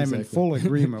 I'm in full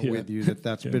agreement with you that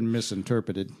that's been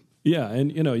misinterpreted. Yeah,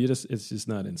 and it's just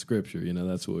not in Scripture.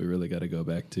 That's what we really got to go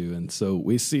back to. And so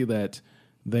we see that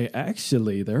their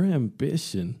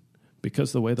ambition,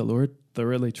 because the way the Lord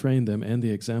thoroughly trained them and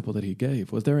the example that he gave,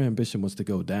 their ambition was to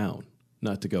go down,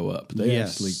 not to go up. They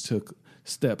actually took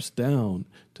steps down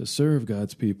to serve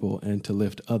God's people and to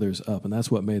lift others up. And that's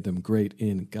what made them great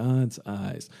in God's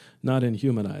eyes, not in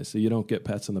human eyes. So you don't get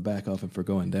pats on the back often for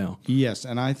going down. Yes,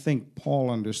 and I think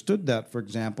Paul understood that, for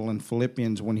example, in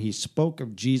Philippians, when he spoke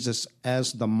of Jesus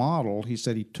as the model, he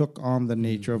said he took on the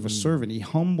nature of a servant. He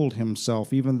humbled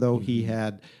himself, even though he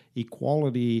had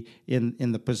equality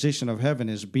in the position of heaven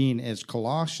as being, as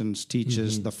Colossians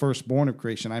teaches, the firstborn of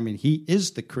creation. I mean, he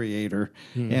is the creator.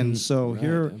 And so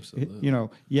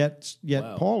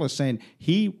yet Paul is saying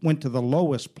he went to the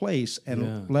lowest place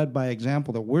and led by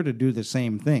example that we're to do the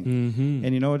same thing.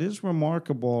 And, it is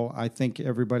remarkable, I think,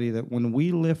 everybody, that when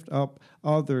we lift up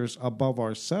others above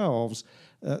ourselves,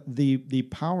 the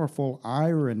powerful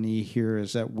irony here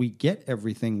is that we get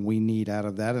everything we need out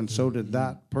of that, and so did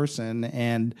that person,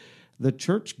 and the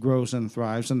church grows and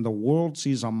thrives, and the world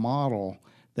sees a model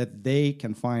that they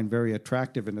can find very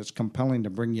attractive, and it's compelling to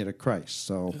bring you to Christ.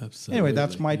 So anyway,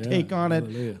 that's my take on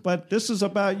hallelujah. it. But this is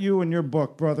about you and your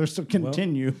book, brother, so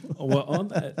continue. Well, on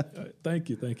that, thank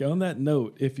you. On that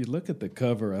note, if you look at the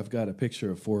cover, I've got a picture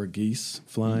of 4 geese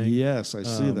flying. Yes, I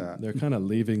see that. They're kind of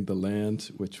leaving the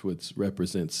land, which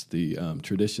represents the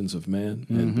traditions of man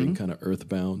and being kind of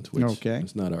earthbound, which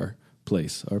is not our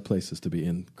place. Our place is to be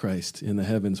in Christ, in the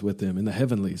heavens with Him, in the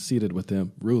heavenlies, seated with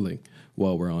Him, ruling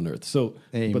while we're on earth. So,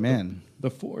 amen.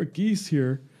 But the 4 geese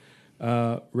here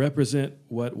represent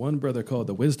what one brother called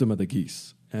the wisdom of the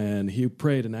geese, and he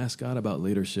prayed and asked God about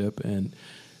leadership, and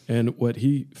what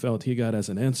he felt he got as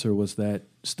an answer was that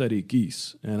study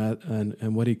geese,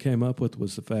 and what he came up with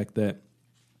was the fact that,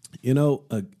 you know,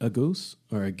 a goose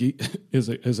or a geese is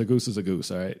a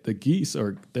goose. All right, the geese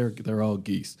they're all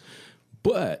geese,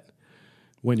 but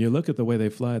when you look at the way they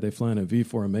fly in a V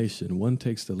formation. One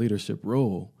takes the leadership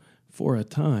role for a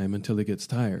time until he gets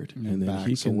tired, and then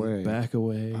he can back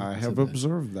away. I have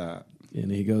observed that.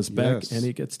 And he goes back and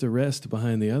he gets to rest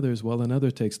behind the others while another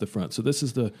takes the front. So this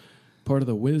is the part of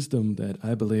the wisdom that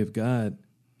I believe God,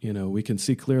 we can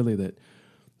see clearly that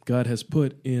God has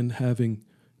put in having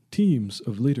teams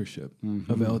of leadership,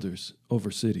 of elders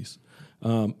over cities.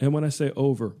 And when I say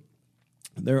over,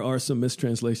 there are some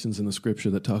mistranslations in the scripture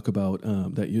that talk about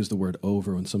that use the word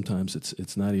over, and sometimes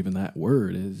it's not even that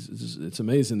word. It's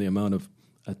amazing the amount of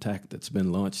attack that's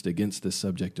been launched against this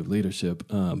subject of leadership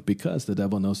because the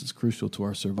devil knows it's crucial to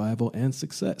our survival and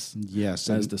success. Yes,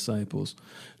 as disciples,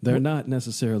 they're not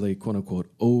necessarily "quote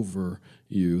unquote" over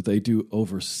you. They do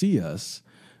oversee us,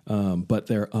 but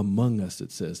they're among us.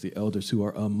 It says, "The elders who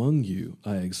are among you,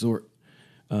 I exhort.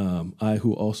 I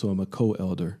who also am a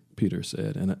co-elder," Peter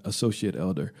said, and an associate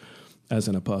elder as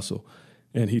an apostle.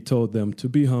 And he told them to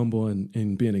be humble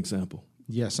and be an example.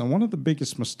 Yes, and one of the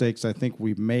biggest mistakes I think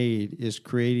we've made is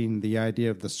creating the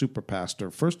idea of the super pastor.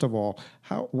 First of all,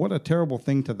 what a terrible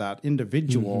thing to that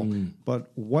individual,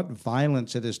 but what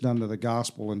violence it has done to the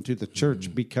gospel and to the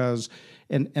church. Because,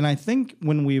 and I think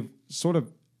when we've sort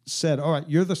of said, all right,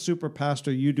 you're the super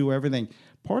pastor, you do everything,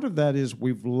 part of that is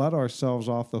we've let ourselves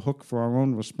off the hook for our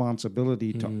own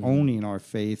responsibility to owning our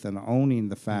faith and owning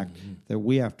the fact that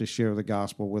we have to share the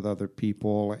gospel with other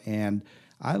people. And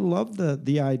I love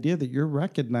the idea that you're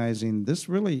recognizing this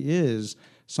really is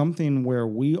something where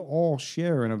we all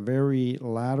share in a very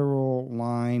lateral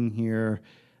line here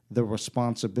the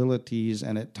responsibilities,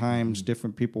 and at times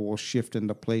different people will shift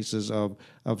into places of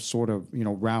sort of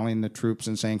rallying the troops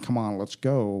and saying, come on, let's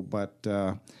go. But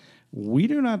we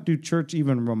do not do church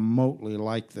even remotely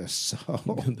like this. So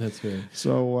that's right.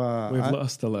 So we've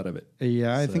lost a lot of it.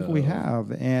 Yeah, I think we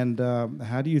have. And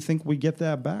how do you think we get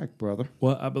that back, brother?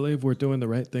 Well, I believe we're doing the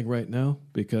right thing right now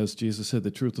because Jesus said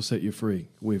the truth will set you free.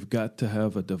 We've got to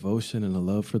have a devotion and a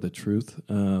love for the truth,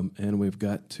 and we've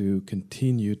got to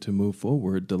continue to move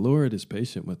forward. The Lord is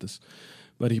patient with us,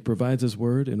 but He provides His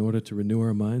word in order to renew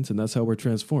our minds, and that's how we're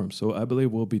transformed. So I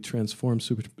believe we'll be transformed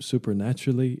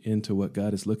supernaturally into what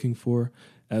God is looking for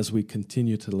as we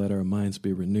continue to let our minds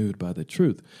be renewed by the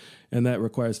truth. And that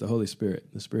requires the Holy Spirit,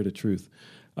 the Spirit of truth.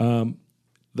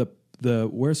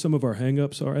 Where some of our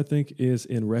hang-ups are, I think, is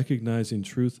in recognizing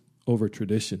truth over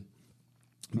tradition.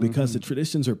 Because the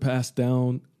traditions are passed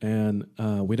down and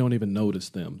we don't even notice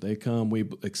them. They come, we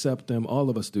accept them. All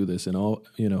of us do this, and all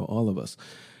of us.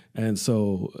 And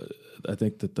so I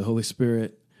think that the Holy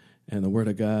Spirit and the Word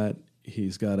of God,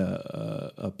 He's got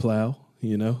a plow,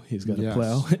 He's got a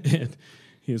plow, and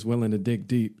He's willing to dig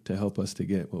deep to help us to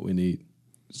get what we need.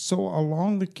 So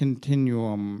along the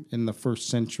continuum in the first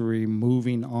century,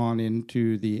 moving on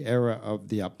into the era of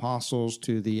the apostles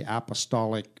to the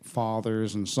apostolic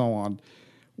fathers and so on,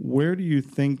 where do you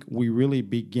think we really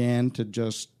began to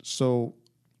just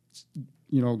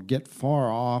get far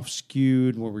off,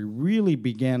 skewed, where we really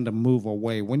began to move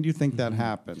away? When do you think that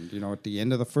happened? At the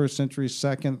end of the first century,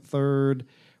 second, third?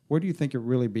 Where do you think it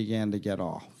really began to get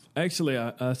off? Actually,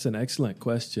 that's an excellent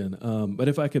question. But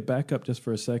if I could back up just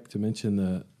for a sec to mention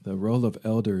the role of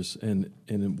elders and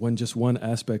one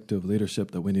aspect of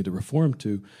leadership that we need to reform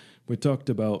to. We talked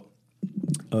about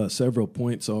several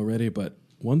points already, but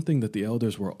one thing that the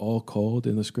elders were all called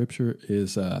in the Scripture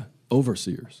is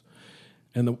overseers.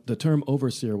 And the term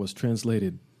overseer was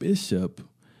translated bishop.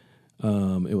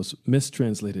 It was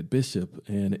mistranslated bishop,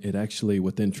 and it actually,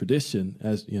 within tradition,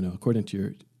 as according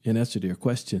to your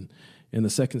question, in the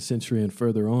second century and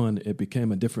further on, it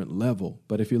became a different level.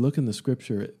 But if you look in the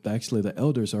Scripture, actually the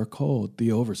elders are called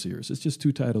the overseers. It's just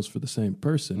two titles for the same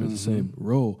person or the same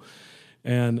role.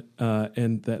 And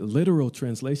that literal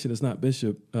translation is not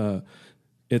bishop.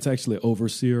 It's actually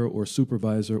overseer or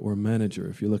supervisor or manager,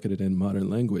 if you look at it in modern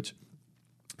language.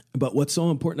 But what's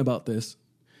so important about this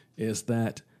is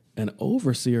that an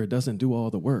overseer doesn't do all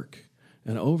the work.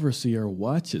 An overseer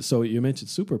watches. So you mentioned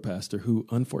super pastor, who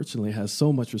unfortunately has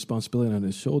so much responsibility on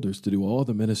his shoulders to do all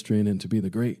the ministering and to be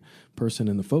the great person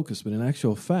in the focus. But in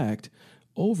actual fact,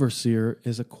 overseer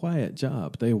is a quiet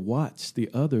job. They watch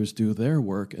the others do their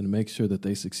work and make sure that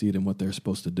they succeed in what they're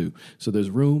supposed to do. So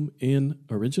there's room in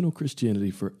original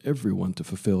Christianity for everyone to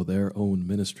fulfill their own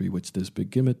ministry, which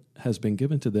has been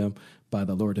given to them by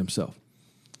the Lord himself.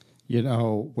 You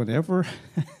know, whenever...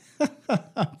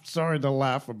 I'm sorry to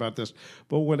laugh about this,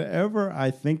 but whenever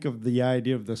I think of the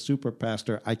idea of the super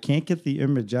pastor, I can't get the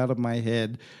image out of my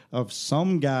head of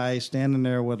some guy standing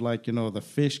there with, like, you know, the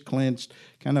fist clenched,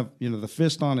 kind of, you know, the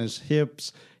fist on his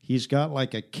hips. He's got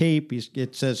like a cape.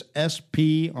 It says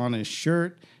SP on his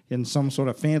shirt in some sort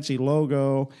of fancy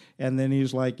logo. And then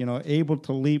he's like, you know, able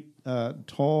to leap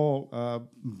tall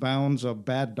bounds of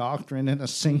bad doctrine in a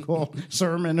single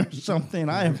sermon or something.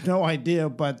 I have no idea,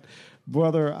 but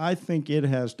brother, I think it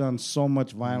has done so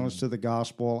much violence to the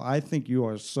gospel. I think you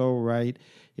are so right.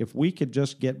 If we could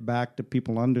just get back to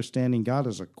people understanding God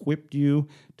has equipped you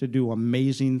to do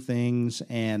amazing things,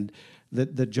 and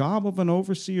the job of an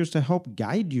overseer is to help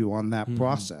guide you on that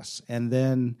process. And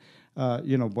then,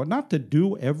 but not to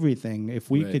do everything. If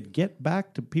we could get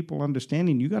back to people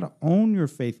understanding, you got to own your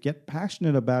faith, get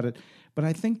passionate about it. But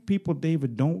I think people,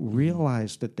 David, don't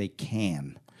realize that they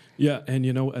can. Yeah, and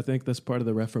I think that's part of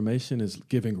the Reformation is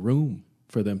giving room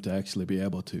for them to actually be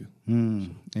able to.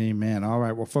 Amen. All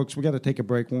right, well, folks, we got to take a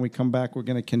break. When we come back, we're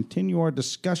going to continue our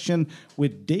discussion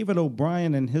with David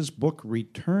O'Brien and his book,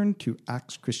 Return to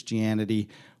Acts Christianity.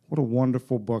 What a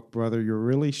wonderful book, brother. You're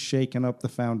really shaking up the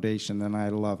foundation, and I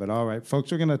love it. All right,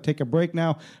 folks, we're going to take a break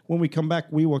now. When we come back,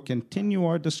 we will continue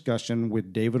our discussion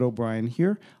with David O'Brien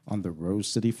here on the Rose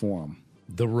City Forum.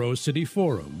 The Rose City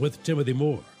Forum with Timothy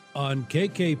Moore on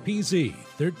KKPZ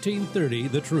 1330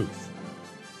 The Truth.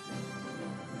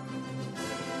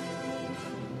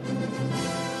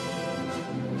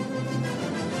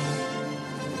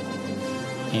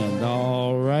 And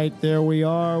all right, there we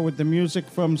are with the music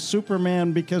from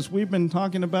Superman, because we've been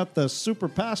talking about the super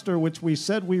pastor, which we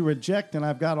said we reject, and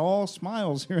I've got all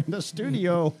smiles here in the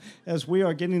studio as we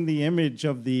are getting the image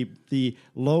of the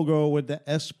logo with the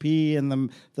SP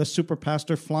and the super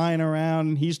pastor flying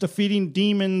around. He's defeating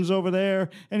demons over there,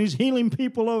 and he's healing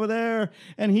people over there,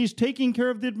 and he's taking care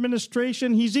of the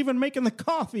administration. He's even making the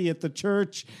coffee at the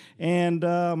church, and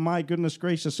my goodness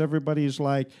gracious, everybody's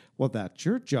like, well, that's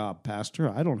your job, Pastor.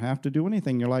 I don't have to do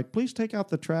anything. You're like, please take out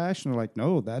the trash. And they're like,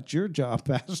 no, that's your job,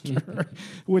 Pastor,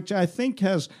 which I think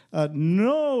has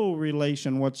no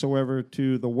relation whatsoever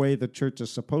to the way the church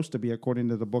is supposed to be according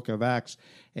to the book of Acts.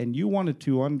 And you wanted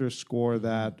to underscore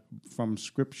that from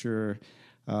Scripture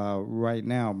right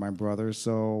now, my brother.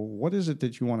 So what is it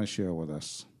that you want to share with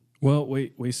us? Well,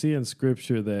 we see in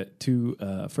Scripture that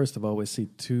first of all, we see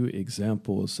two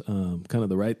examples, kind of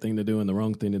the right thing to do and the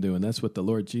wrong thing to do. And that's what the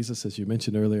Lord Jesus, as you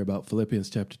mentioned earlier about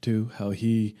Philippians chapter 2, how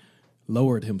he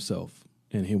lowered himself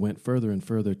and he went further and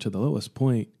further to the lowest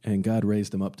point, and God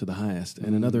raised him up to the highest.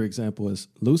 And another example is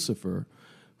Lucifer,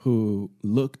 who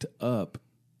looked up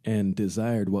and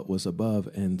desired what was above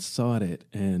and sought it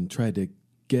and tried to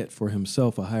get for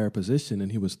himself a higher position,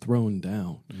 and he was thrown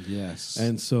down. Yes.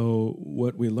 And so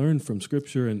what we learn from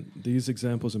Scripture, and these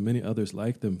examples and many others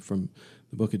like them from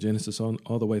the book of Genesis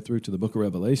all the way through to the book of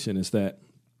Revelation, is that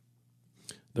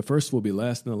the first will be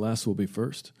last and the last will be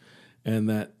first. And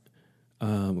that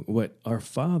what our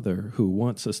Father, who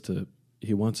wants us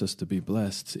to be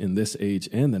blessed in this age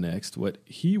and the next, what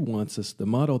he wants us, the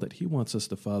model that he wants us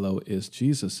to follow is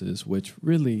Jesus's, which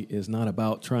really is not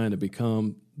about trying to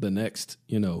become the next,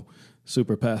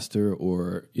 super pastor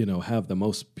or, have the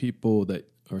most people that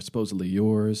are supposedly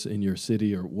yours in your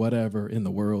city or whatever in the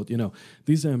world.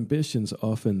 These ambitions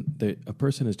often, a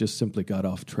person has just simply got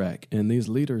off track. And these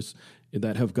leaders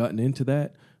that have gotten into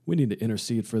that, we need to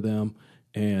intercede for them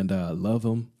and love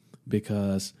them,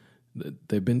 because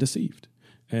they've been deceived.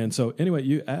 And so, anyway,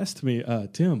 you asked me,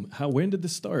 Tim, when did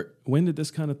this start? When did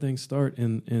this kind of thing start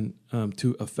in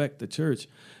to affect the church?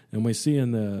 And we see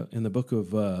in the book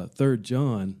of 3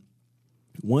 John,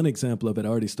 one example of it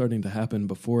already starting to happen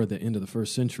before the end of the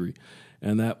first century,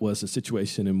 and that was a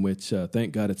situation in which,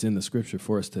 thank God, it's in the Scripture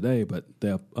for us today. But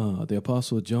the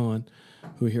Apostle John,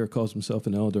 who here calls himself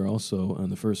an elder, also on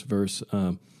the first verse.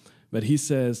 But he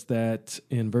says that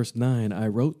in verse 9, I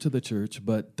wrote to the church,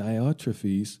 but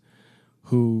Diotrephes,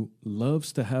 who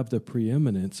loves to have the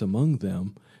preeminence among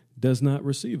them, does not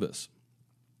receive us.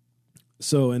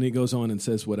 So, and he goes on and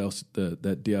says what else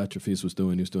that Diotrephes was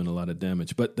doing. He was doing a lot of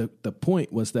damage. But the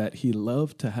point was that he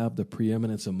loved to have the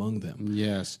preeminence among them.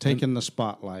 Yes, taking the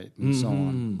spotlight and so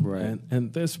on. Right.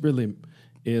 And this really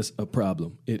is a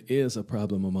problem. It is a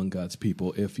problem among God's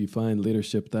people. If you find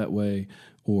leadership that way,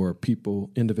 or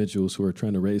individuals who are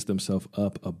trying to raise themselves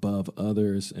up above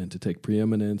others and to take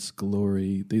preeminence,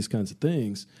 glory, these kinds of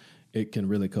things, it can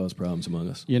really cause problems among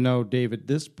us. You know, David,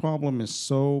 this problem is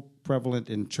so prevalent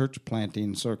in church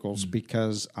planting circles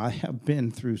because I have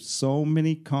been through so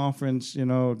many conference,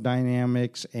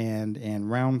 dynamics and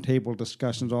roundtable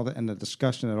discussions, all that, and the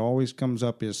discussion that always comes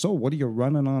up is, so what are you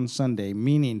running on Sunday?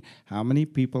 Meaning, how many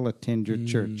people attend your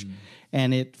church?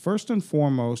 And first and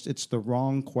foremost, it's the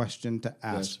wrong question to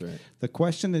ask. That's right. The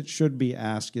question that should be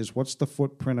asked is, what's the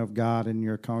footprint of God in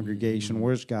your congregation?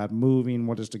 Where's God moving?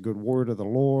 What is the good word of the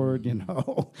Lord?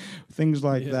 Things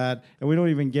like that. And we don't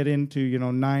even get into,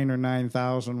 9 or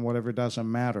 9,000, whatever, doesn't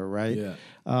matter, right? Yeah.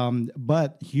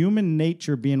 But human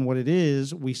nature being what it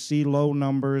is, we see low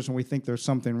numbers and we think there's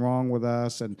something wrong with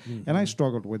us. And I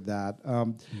struggled with that.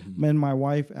 And my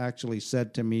wife actually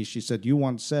said to me, she said, you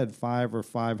once said 5 or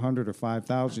 500 or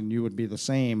 5,000, you would be the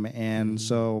same. And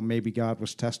so maybe God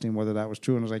was testing whether that was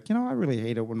true. And I was like, I really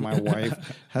hate it when my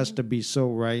wife has to be so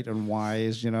right and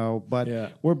wise,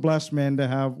 But we're blessed, men, to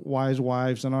have wise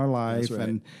wives in our life. That's right.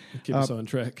 And keep us on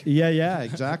track. Yeah,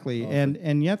 exactly.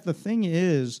 And yet the thing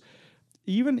is,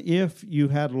 even if you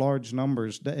had large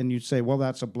numbers and you'd say, well,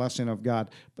 that's a blessing of God.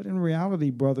 But in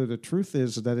reality, brother, the truth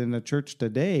is that in the church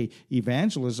today,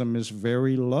 evangelism is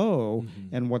very low.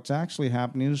 And what's actually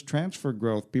happening is transfer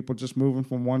growth. People just moving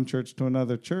from one church to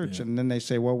another church. And then they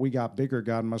say, well, we got bigger.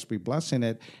 God must be blessing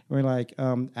it. And we're like,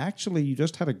 actually, you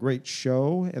just had a great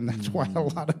show. And that's why a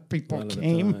lot of people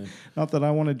came. Not that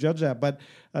I want to judge that. But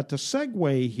to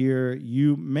segue here,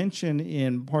 you mention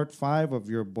in part 5 of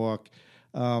your book,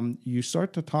 you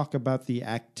start to talk about the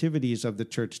activities of the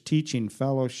church, teaching,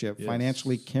 fellowship,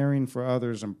 financially caring for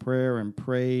others, and prayer and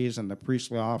praise, and the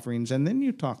priestly offerings. And then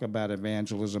you talk about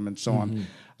evangelism and so on.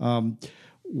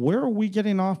 Where are we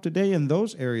getting off today in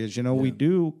those areas? We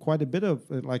do quite a bit of,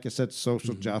 like I said,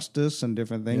 social justice and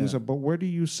different things. But where do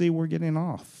you see we're getting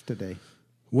off today?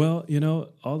 Well,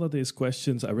 all of these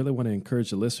questions, I really want to encourage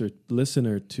the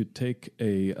listener to take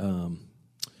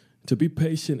to be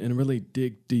patient and really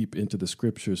dig deep into the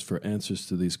scriptures for answers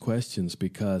to these questions,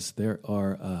 because there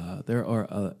are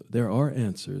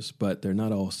answers, but they're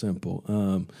not all simple.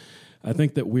 I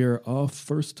think that we're off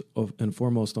first and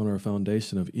foremost on our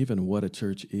foundation of even what a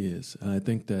church is. I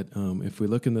think that if we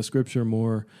look in the scripture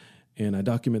more, and I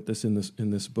document this in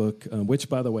this book, which,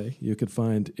 by the way, you could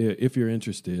find if you're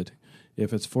interested.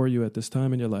 If it's for you at this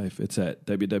time in your life, it's at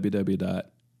www.acts.today.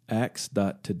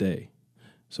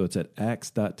 So it's at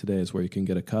acts.today is where you can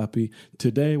get a copy.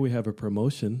 Today we have a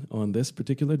promotion. On this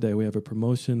particular day, we have a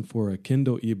promotion for a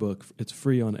Kindle ebook. It's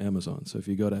free on Amazon. So if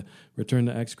you go to Return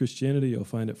to Acts Christianity, you'll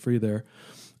find it free there.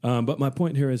 But my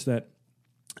point here is that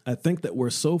I think that we're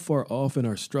so far off in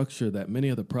our structure that many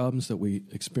of the problems that we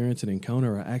experience and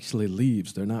encounter are actually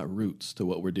leaves. They're not roots to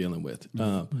what we're dealing with.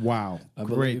 Wow.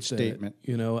 Great statement.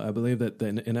 I believe that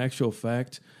in actual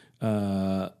fact,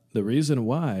 the reason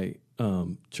why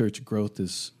church growth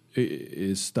is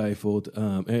stifled,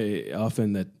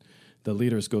 often that the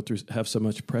leaders have so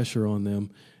much pressure on them.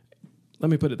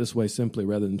 Let me put it this way simply,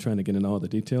 rather than trying to get into all the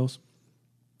details.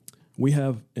 We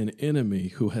have an enemy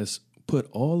who has put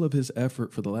all of his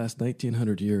effort for the last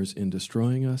 1,900 years in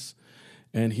destroying us,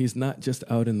 and he's not just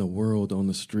out in the world on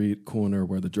the street corner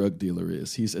where the drug dealer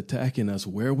is. He's attacking us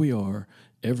where we are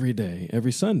every day,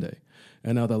 every Sunday.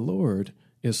 And now the Lord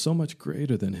is so much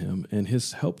greater than him, and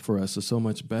his help for us is so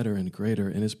much better and greater,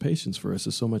 and his patience for us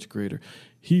is so much greater.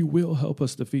 He will help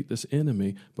us defeat this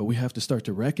enemy, but we have to start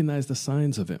to recognize the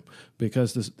signs of him,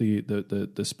 because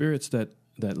the spirits that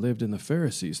lived in the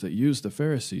Pharisees, that used the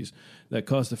Pharisees, that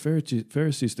caused the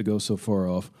Pharisees to go so far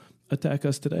off, attack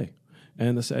us today.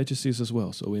 And the Sadducees as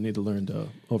well. So we need to learn to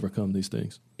overcome these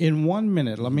things. In 1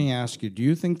 minute, let me ask you, do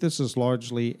you think this is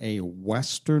largely a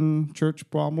Western church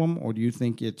problem, or do you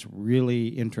think it's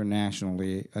really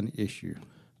internationally an issue?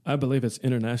 I believe it's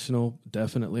international,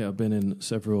 definitely. I've been in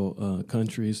several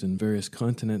countries and various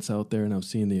continents out there, and I've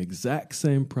seen the exact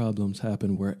same problems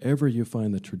happen wherever you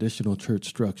find the traditional church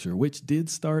structure, which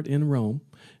did start in Rome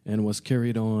and was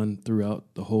carried on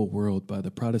throughout the whole world by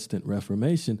the Protestant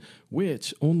Reformation,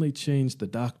 which only changed the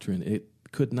doctrine. It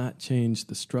could not change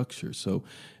the structure. So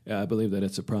I believe that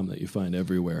it's a problem that you find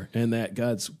everywhere, and that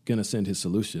God's going to send his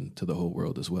solution to the whole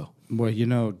world as well. Well, you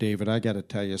know, David, I got to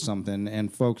tell you something.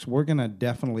 And folks, we're going to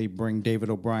definitely bring David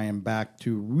O'Brien back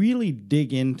to really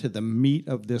dig into the meat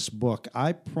of this book.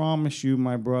 I promise you,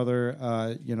 my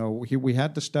brother, we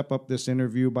had to step up this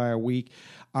interview by a week.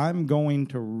 I'm going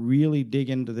to really dig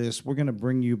into this. We're going to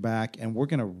bring you back, and we're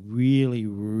going to really,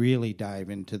 really dive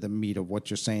into the meat of what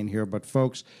you're saying here. But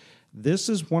folks, this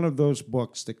is one of those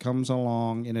books that comes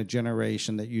along in a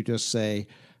generation that you just say,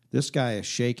 this guy is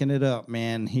shaking it up,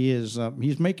 man. He's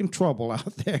making trouble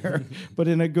out there, but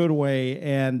in a good way.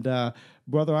 And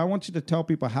brother, I want you to tell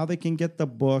people how they can get the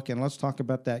book, and let's talk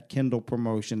about that Kindle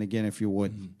promotion again, if you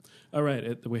would. Mm-hmm. All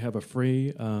right, we have a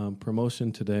free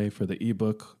promotion today for the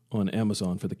ebook on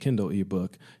Amazon, for the Kindle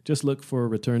ebook. Just look for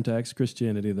Return to Acts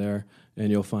Christianity there,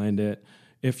 and you'll find it.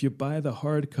 If you buy the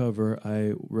hardcover,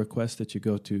 I request that you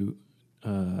go to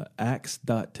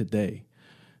acts.today.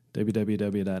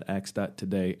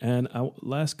 www.acts.today. And our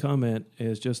last comment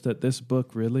is just that this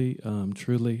book really,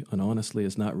 truly, and honestly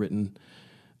is not written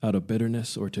out of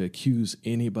bitterness or to accuse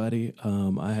anybody.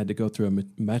 I had to go through a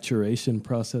maturation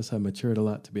process. I matured a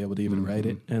lot to be able to even write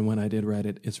it. And when I did write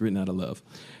it, it's written out of love.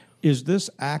 Is this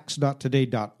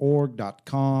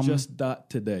acts.today.org.com? Just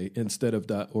 .today instead of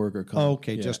 .org or com.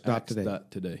 Okay, yeah, just .today.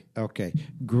 .today. Okay,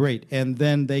 great. And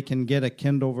then they can get a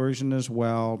Kindle version as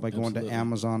well by going to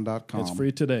Amazon.com. It's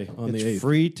free today on the 8th. It's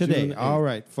free today. June 8th. All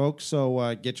right, folks.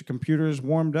 So get your computers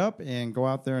warmed up and go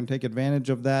out there and take advantage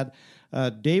of that.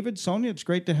 David, Sonia, it's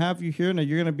great to have you here. Now,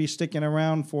 you're going to be sticking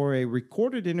around for a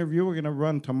recorded interview we're going to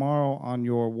run tomorrow on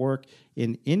your work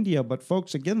in India. But,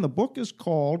 folks, again, the book is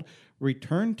called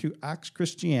Return to Acts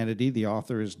Christianity. The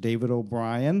author is David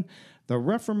O'Brien. The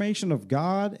Reformation of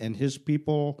God and his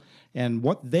people and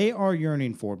what they are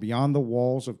yearning for beyond the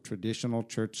walls of traditional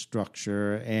church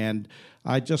structure. And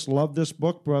I just love this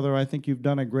book, brother. I think you've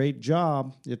done a great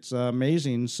job. It's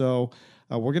amazing. So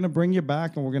we're going to bring you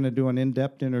back, and we're going to do an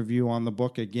in-depth interview on the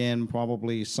book again,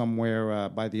 probably somewhere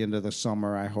by the end of the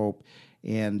summer, I hope.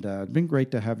 And it's been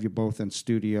great to have you both in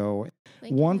studio.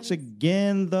 Once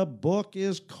again, the book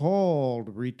is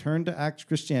called Return to Acts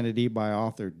Christianity by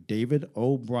author David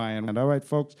O'Brien. And all right,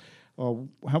 folks,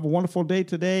 have a wonderful day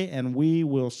today, and we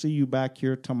will see you back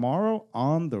here tomorrow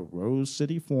on the Rose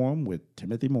City Forum with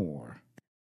Timothy Moore.